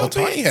 It's So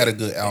Tony had a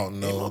good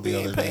outing though MLB the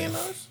ain't other paying day.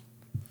 us.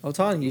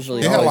 Otani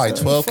usually He had always like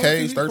does. 12 Fuck is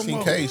Ks, he 13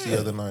 promoting? Ks the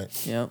other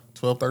night. Yep.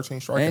 12, 13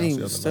 strikeouts And he the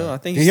other still, I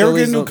night. think Did he he still ever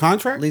get a leads new the-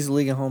 contract? Leads the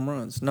league in home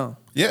runs. No.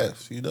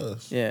 Yes, he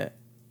does. Yeah.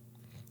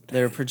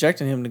 They're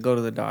projecting him to go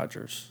to the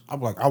Dodgers. I'm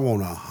like, I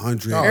want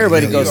 100. Oh,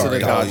 Everybody yeah, goes you to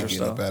the already know he Dodgers,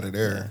 getting up though. out of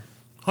there.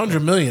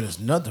 $100 million is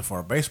nothing for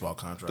a baseball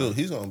contract. Dude,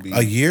 he's gonna be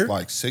A year?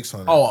 like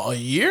 600. Oh, a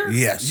year?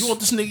 Yes. You want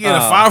this nigga to get a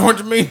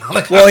 $500 million?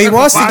 Well, he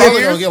wants to He's get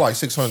probably gonna get like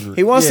 600.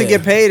 he wants to Yeah.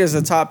 get paid as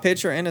a top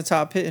pitcher and a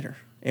top hitter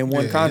in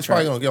one He's probably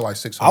contract. gonna get like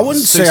 600. I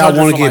wouldn't say I 600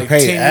 want to for get like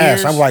paid 10 ass.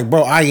 years? I'm like,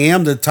 bro, I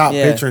am the top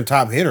Yeah. pitcher and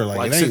top hitter. Like,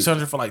 Like it ain't.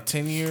 600 for like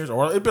 10 years?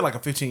 Or it'd be like a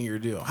 15-year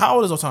deal. How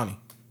old is Otani?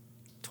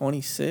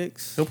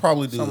 26. He'll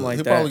probably do. Something like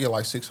he'll that. probably get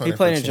like 600. He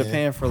played in for 10.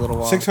 Japan for a little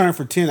while. 600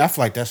 for 10, I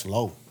feel like that's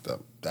low.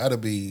 That'll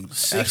be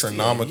 60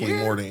 astronomically a year?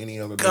 more than any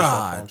other baseball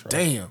God contract.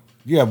 damn.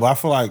 Yeah, but I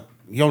feel like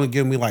you only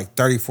give me like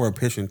 30 for a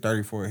pitcher and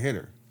 30 for a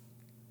hitter.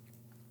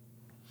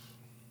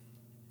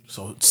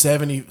 So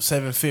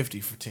 750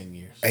 for 10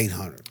 years.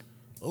 800.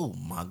 Oh,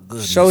 my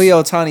goodness. Shohei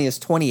Otani is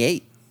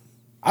 28.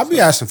 I'd be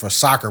asking for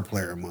soccer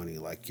player money.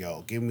 Like,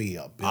 yo, give me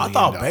 $1 billion. I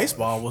thought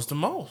baseball was the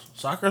most.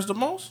 Soccer's the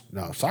most?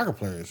 No, soccer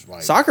players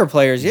like Soccer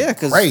players, yeah,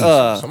 because Crazy.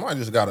 Somebody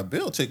just got a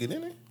bill ticket,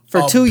 didn't he?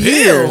 for A 2 bill?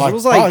 years, Like it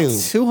was like probably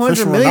 200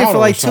 Cristiano million for Ronaldo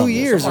like or 2 something.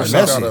 years or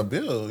Somebody something. got a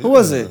bill. Who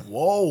was it?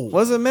 Whoa.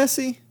 Was it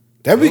Messi?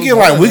 they be getting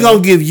like, we're gonna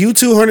give you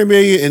 200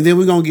 million and then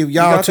we're gonna give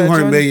y'all got that, 200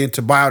 Johnny? million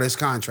to buy out his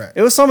contract.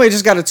 It was somebody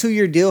just got a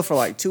 2-year deal for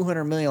like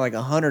 200 million, like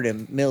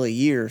 100 mil a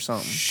year or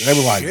something. They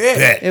were like, Shit.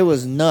 bet. It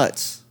was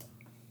nuts.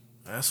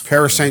 That's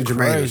Paris Saint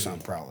Germain or crazy.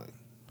 something, probably.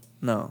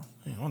 No,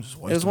 Man, I'm just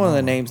It was wasting one of my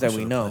the money. names I that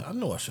we should've know. played- I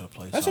know I should have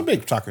played That's soccer. a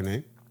big soccer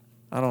name.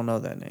 I don't know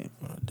that name.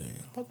 Oh, damn.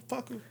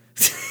 Motherfucker.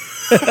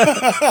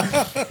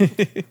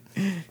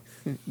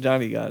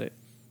 Johnny got it.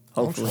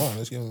 What's Hopefully. wrong?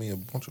 It's giving me a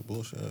bunch of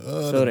bullshit.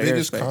 Fill The the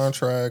biggest airspace.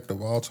 contract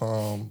of all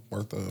time,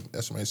 worth of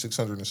estimated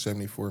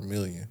 $674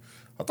 million.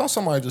 I thought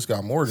somebody just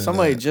got more than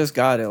Somebody that. just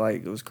got it.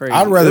 Like it was crazy.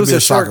 I'd rather it was be a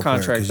a short soccer player,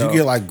 contract 'cause you though.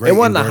 get, like, great it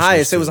wasn't the endorsements,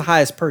 highest. It was too. the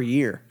highest per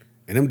year.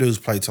 And them dudes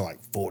play till like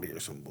 40 or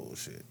some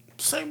bullshit.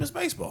 Same as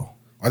baseball.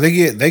 Or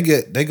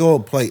they go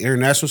play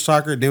international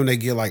soccer, then when they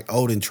get like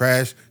old and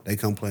trash, they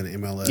come play in the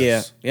MLS.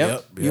 Yeah. Yep.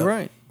 Yep, You're yep.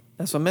 right.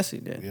 That's what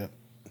Messi did. Yep.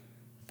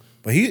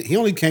 But he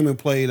only came and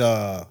played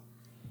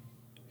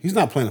he's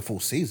not playing a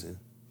full season.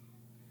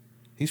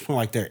 He's playing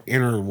like their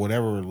inner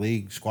whatever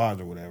league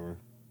squads or whatever.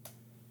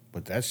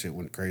 But that shit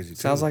went crazy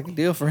too. Sounds like a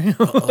deal for him.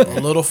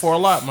 A little for a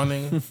lot, my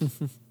nigga.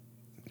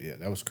 Yeah,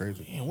 that was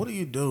crazy. Man, what do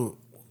you do?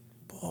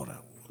 Boy, Oh,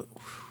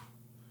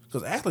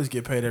 because athletes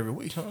get paid every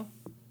week, huh?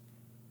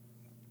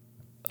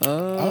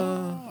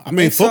 I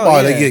mean, so,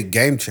 football, they yeah. get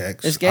game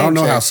checks. It's I game don't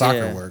know how checks, soccer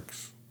yeah.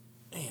 works.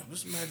 Damn,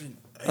 just imagine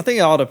I think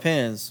it all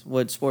depends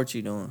what sport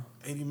you doing.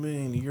 $80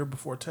 million a year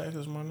before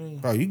taxes, my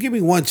nigga. Bro, you give me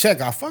one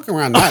check, I'll fuck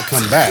around and not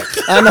come back.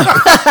 I know.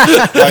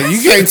 Like,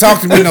 you can't talk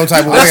to me no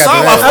type of way after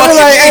all that. I was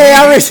like, hey,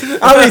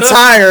 I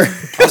retire.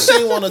 I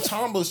seen one of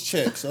Tomba's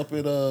checks up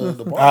at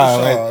the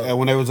barbershop. And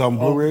when they was on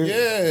Blue Ridge?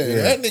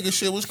 Yeah, that nigga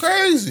shit was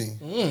crazy.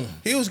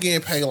 He was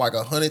getting paid like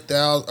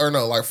 100,000 or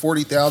no, like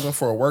 40,000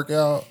 for a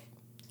workout.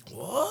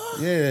 What?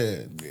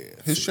 Yeah,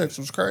 his checks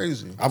was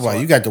crazy. I'm like,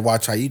 you got to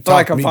watch how you talk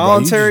Like to a me, bro. You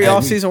just voluntary gave me-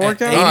 off-season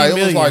workout? Nah, it 80 was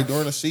million. like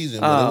during the season,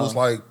 but it Oh. was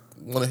like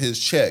one of his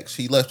checks.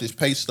 He left his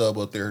pay stub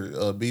up there,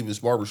 Beavis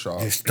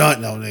Barbershop. Just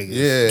stunting on niggas.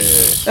 Yeah,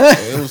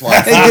 it was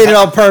like They did it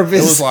on It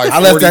purpose. was like I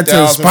left that to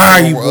 40,000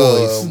 inspire you for,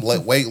 boys.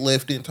 like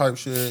weightlifting type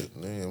shit,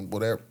 and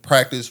whatever.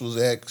 Practice was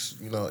X.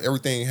 You know,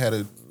 everything had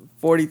a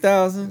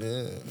 40,000.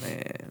 yeah.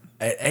 Man,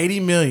 At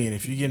 $80 million,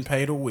 if you're getting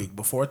paid a week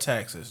before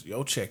taxes,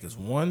 your check is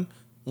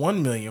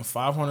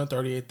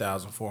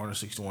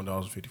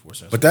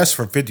 $1,538,461.54. But that's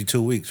for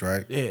 52 weeks,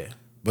 right? yeah.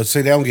 But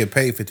see, they don't get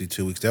paid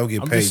 52 weeks. They'll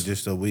get I'm paid just-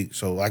 just a week.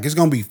 So, like, it's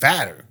going to be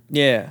fatter.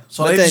 yeah.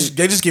 So But they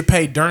then- just get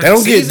paid during They the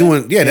don't get season?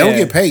 doing, they don't Yeah.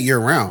 get paid year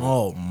round.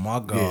 Oh my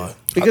god!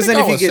 because I then think if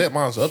I you would get set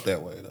mine up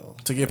that way though.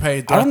 To get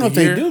paid, I don't know if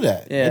throughout they the year? do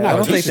that. Yeah, They're not I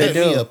don't They think they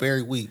set me do. up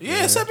every week. Yeah,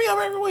 man. set me up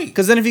every week.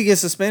 because then if you get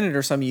suspended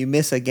or something, you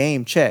miss a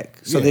game check,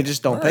 so Yeah. they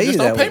just don't Right, pay you just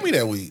that don't pay week. me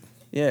that week.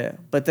 Yeah,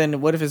 but then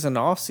what if it's an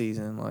off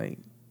season? Like,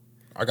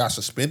 I got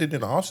suspended in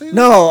the offseason?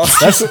 no,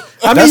 That's, I mean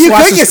that's you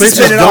why could get suspensions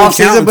suspended don't off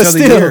season, count but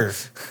until the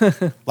still.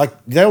 year. Like,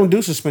 they don't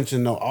do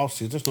suspension no off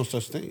season. There's no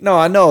such thing. No,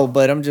 I know,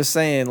 but I'm just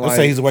saying. Let's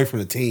say Like, he's away from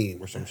the team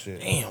or some shit.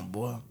 Damn,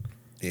 boy.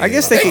 I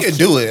guess they They could can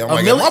do it. I'm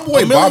like, million- my boy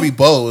a million- Bobby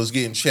Bow is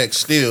getting checked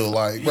still.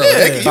 Like, bro, Yeah.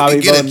 they can, you Bobby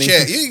can get Bow a needs-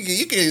 check.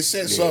 You can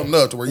set something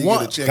up to where you One-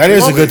 get a check. That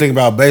is a One- good thing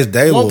about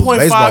baseball. 1.5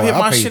 Baseball, hit I'll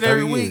my pay shit 30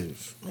 every week.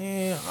 years.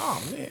 Man,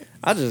 oh man.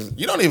 I just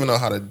You don't even know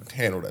how to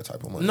handle that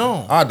type of money.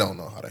 No. I don't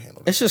know how to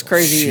handle that. it's just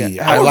crazy. Shit,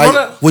 how- I would like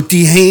run with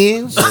the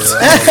hands.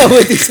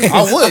 with these things.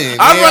 I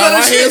wouldn't. I'd Yeah, run out of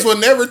my shit. hands would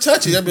never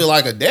touch it. That'd be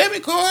like a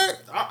debit card.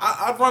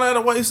 I'd run out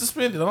of ways to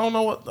spend it. I don't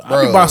know what. I'd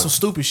Bro, be buying some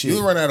stupid shit.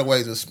 You run out of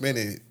ways to spend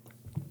it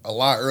a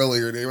lot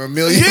earlier than $1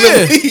 million Yeah.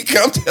 a week.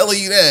 I'm telling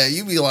you that.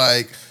 You be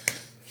like,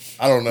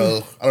 I don't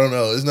know.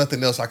 There's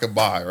nothing else I could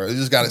buy. Right? You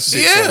just got to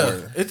sit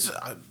somewhere. It's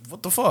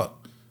what the fuck.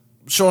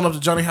 Showing up to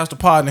Johnny House to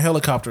pod in a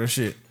helicopter and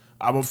shit.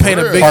 I'm gonna paint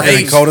a real. big Parking in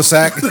H.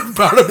 cul-de-sac.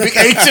 About a big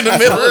H in the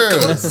middle. For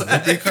real. of the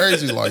It'd be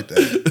crazy like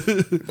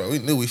that. Bro, we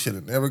knew we should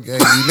have never gave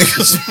you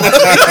niggas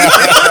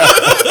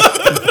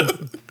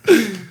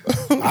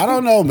I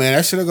don't know, man.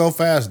 That should go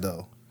fast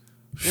though.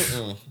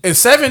 In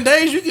 7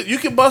 days, you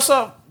can bust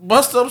up.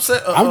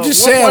 I'm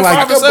just saying, like,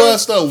 I could 1.5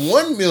 bust up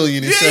 1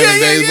 million in Yeah, 7 yeah,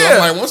 days, but yeah. I'm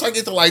like, once I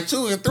get to like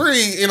 2 and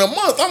 3 in a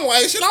month, I'm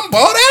like, shit, I'm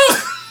bought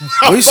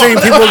out. We seen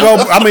people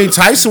go. I mean,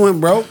 Tyson went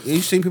broke.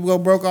 You seen people go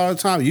broke all the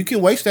time. You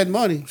can waste that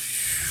money.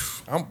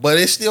 But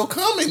it's still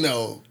coming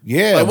though.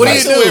 Yeah. Like, what do but-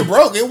 you Tyson do? went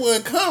broke, it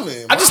wasn't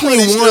coming. I just My need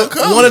money's still one of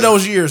coming.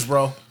 those years,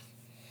 bro.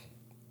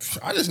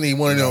 I just need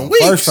one of them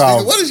weeks. First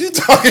off- nigga. What is you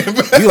talking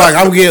about? You like,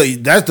 I'm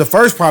getting. That's the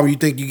first problem. You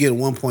think you get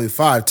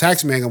 1.5.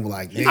 Tax man gonna be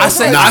like, I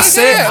said, nah.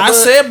 I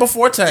said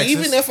before taxes.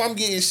 Even if I'm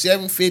getting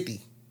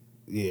 $750,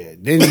 Yeah.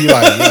 Then you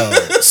like, yo.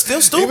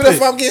 still stupid. even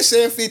if I'm getting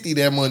 $750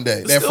 that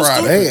Monday, that still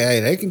Friday,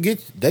 They can get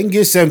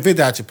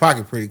 750 out your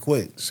pocket pretty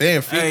quick.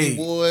 $750, Hey,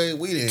 boy,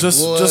 we didn't. just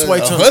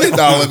wait till-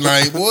 $100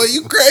 night, boy.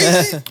 You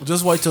crazy?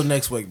 Just wait till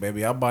next week,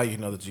 baby. I'll buy you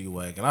another G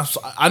wagon.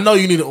 I know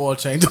you need an oil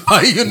change to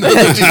buy you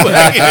another G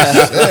wagon.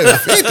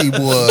 $750,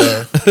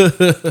 boy.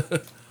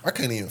 I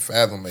couldn't even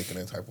fathom making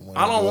that type of money.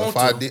 I don't boy. want if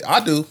I to. did,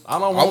 I do. I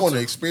don't want want to.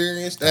 to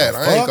experience that.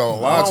 I fuck? ain't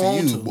gonna lie to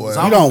you, boy. Cause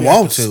You I'm don't be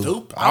want acting to.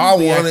 stupid. I I'm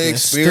be want to acting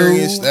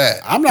experience stupid.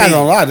 that. I'm not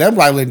gonna lie. Them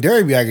like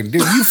Lindari be acting.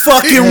 You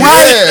fucking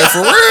right. Yeah,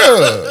 for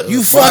real.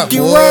 You Fuck,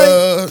 fucking boy.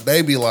 right.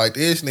 They be like,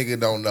 this nigga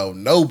don't know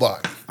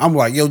nobody. I'm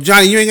like, yo,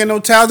 Johnny, you ain't got no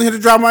towels in here to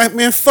dry my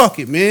man. Fuck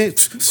it, man.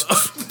 Use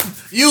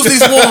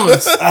these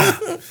ones.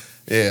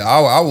 Yeah,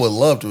 I would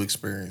love to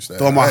experience that.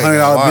 Throw my I ain't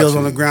gonna $100 lie bills to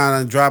on the you.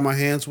 ground and dry my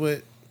hands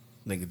with.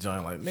 Nigga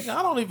John like, nigga,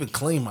 I don't even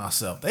clean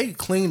myself. They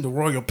clean the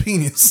royal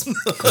penis.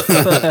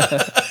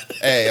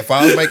 Hey, if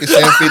I was making $750 a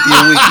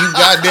week, you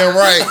goddamn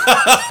right.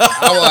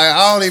 I'm like,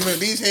 I don't even.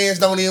 These hands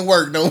don't even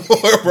work no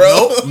more,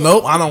 bro.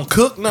 Nope, I don't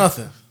cook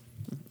nothing.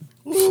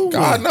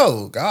 God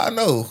know. God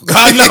know.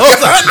 God knows.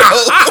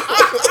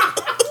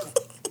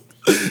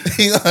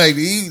 He like,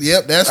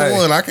 yep, that's Hey.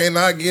 one. I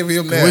cannot give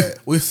him that.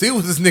 We see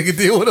what this nigga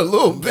did with a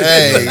little bit.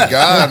 Hey,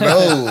 God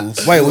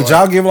knows. Wait, would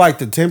y'all give like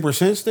the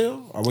 10%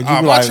 still? Or would you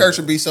Oh, be my like, church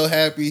would be so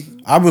happy.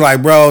 I'd be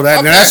like, bro,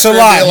 My that's a pastor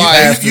lot. be You like,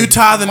 asked You me.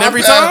 tithing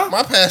every time?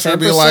 My pastor would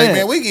be like, 10%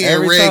 man, we getting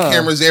every red time.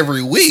 cameras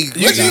every week.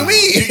 What you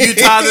mean? You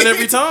tithing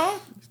every time?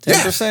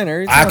 10%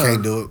 every I time.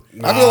 can't do it.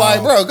 I'd be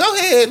like, bro, go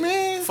ahead,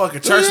 man. Fucking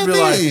Do church your be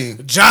thing.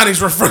 like,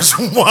 Johnny's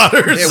refreshing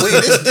waters. Yeah,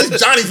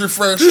 this Johnny's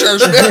refresh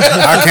church.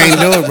 I can't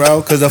do it,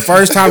 bro. Because the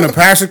first time the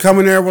pastor come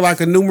in there with like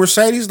a new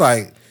Mercedes,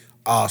 like,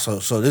 Oh,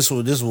 so this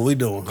is what we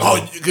doing.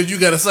 Oh, because you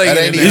got to say That it.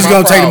 ain't in You there. just my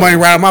gonna take the problem. money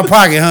right out of my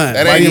pocket, huh?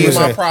 That Why ain't you even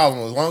gonna my say-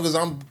 problem. As long as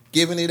I'm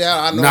giving it out,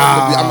 I know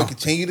Nah. I'm gonna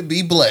continue to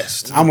be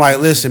blessed. I'm like,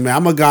 listen, man,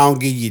 I'm gonna go and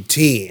give you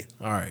 10.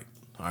 All right,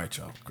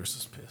 y'all. Chris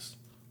is pissed.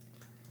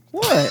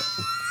 What?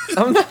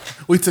 I'm not.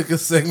 We took a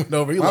segment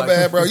over. He My like,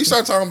 bad, bro. You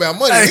start talking about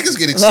money, Hey. niggas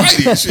get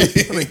excited. and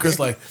shit. I mean, Chris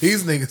like,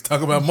 these niggas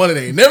talking about money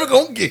they ain't never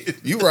gonna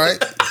get. You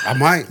right. I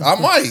might. I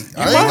might.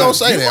 I ain't gonna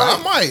say that.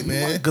 I might,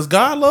 man. Because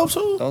God loves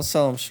who? Don't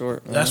sell him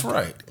short. Man. That's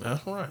right.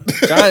 That's right.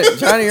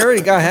 Johnny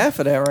already got half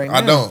of that right now.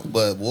 I don't,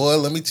 but boy,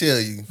 let me tell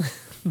you.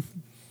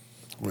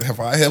 If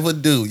I ever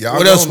do, y'all What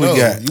don't else we know.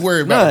 got? You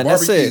worried about None, a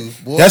that's barbecue.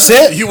 it. Boy. That's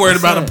it? You worried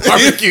about a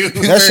barbecue? You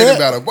That's worried it?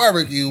 about a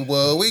barbecue,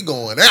 boy. We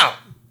going out.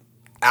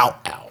 out.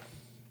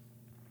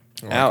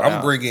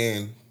 I'm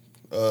bringing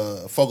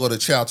Fogo de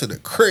Chao to the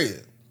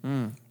crib.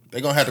 They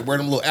gonna have to wear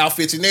them little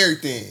outfits and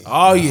everything.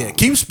 Oh yeah,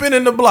 keep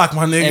spinning the block,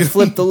 my nigga. And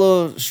flip the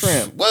little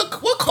shrimp. What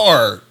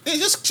card? Hey,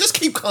 just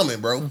keep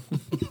coming, bro.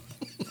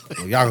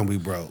 Well, y'all gonna be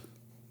broke.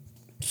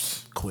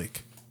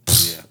 Quick.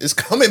 It's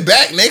coming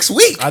back next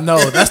week. I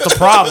know that's the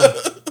problem.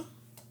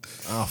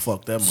 I'll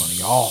fuck that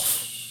money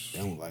off.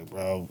 I'm like,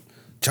 bro,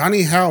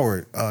 Johnny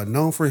Howard,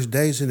 known for his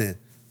days in the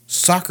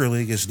soccer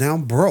league, is now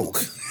broke.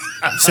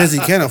 Says he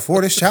can't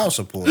afford his child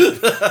support.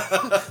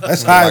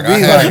 That's how Like, it I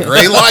be. had Like, a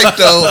great life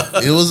though.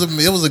 It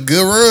was a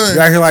good run.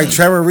 you out here like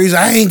Trevor Reeves.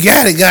 I ain't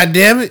got it. God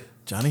damn it!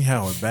 Johnny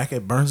Howard back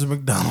at Burns and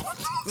McDonald.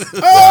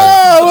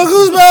 Oh, look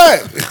who's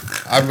back!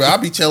 I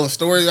be telling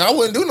stories. I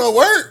wouldn't do no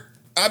work.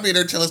 I'd be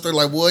there telling stories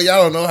like, boy,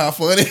 y'all don't know how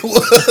fun it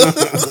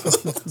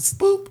was.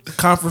 Boop.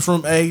 Conference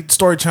room A,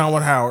 story time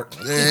with Howard.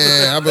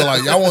 Man, I'd be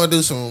like, y'all want to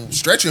do some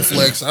stretching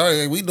flex? All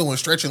right, we doing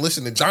stretching.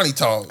 Listen to Johnny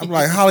talk. I'm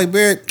like Holly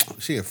Berry.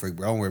 She a freak,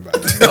 bro. Don't worry about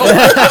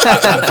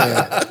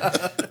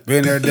that.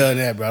 Been there, done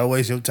that, bro. Don't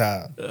waste your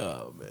time.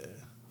 Oh man.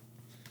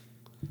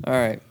 All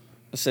right.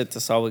 That's it.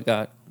 That's all we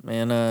got.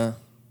 Man,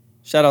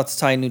 shout out to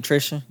Titan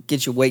Nutrition.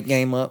 Get your weight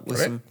game up with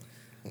Okay.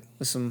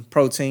 some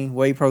protein,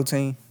 whey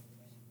protein.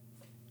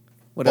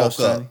 What Bulk else,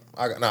 Johnny?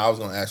 up. I was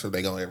gonna ask if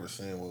they gonna ever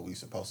send what we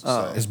supposed to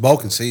say. It's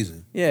bulking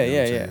season. Yeah, You know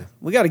what I'm yeah. saying?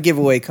 We got a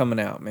giveaway coming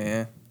out,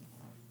 man.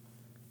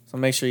 So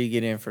make sure you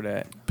get in for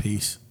that.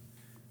 Peace.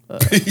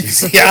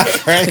 Yeah,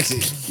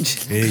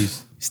 crazy.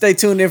 Peace. Stay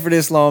tuned in for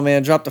this long,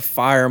 man. Drop the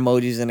fire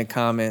emojis in the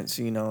comments,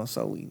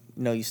 so we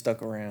know you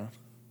stuck around.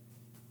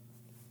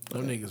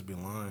 Them niggas be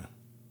lying.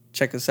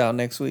 Check us out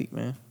next week,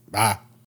 man. Bye.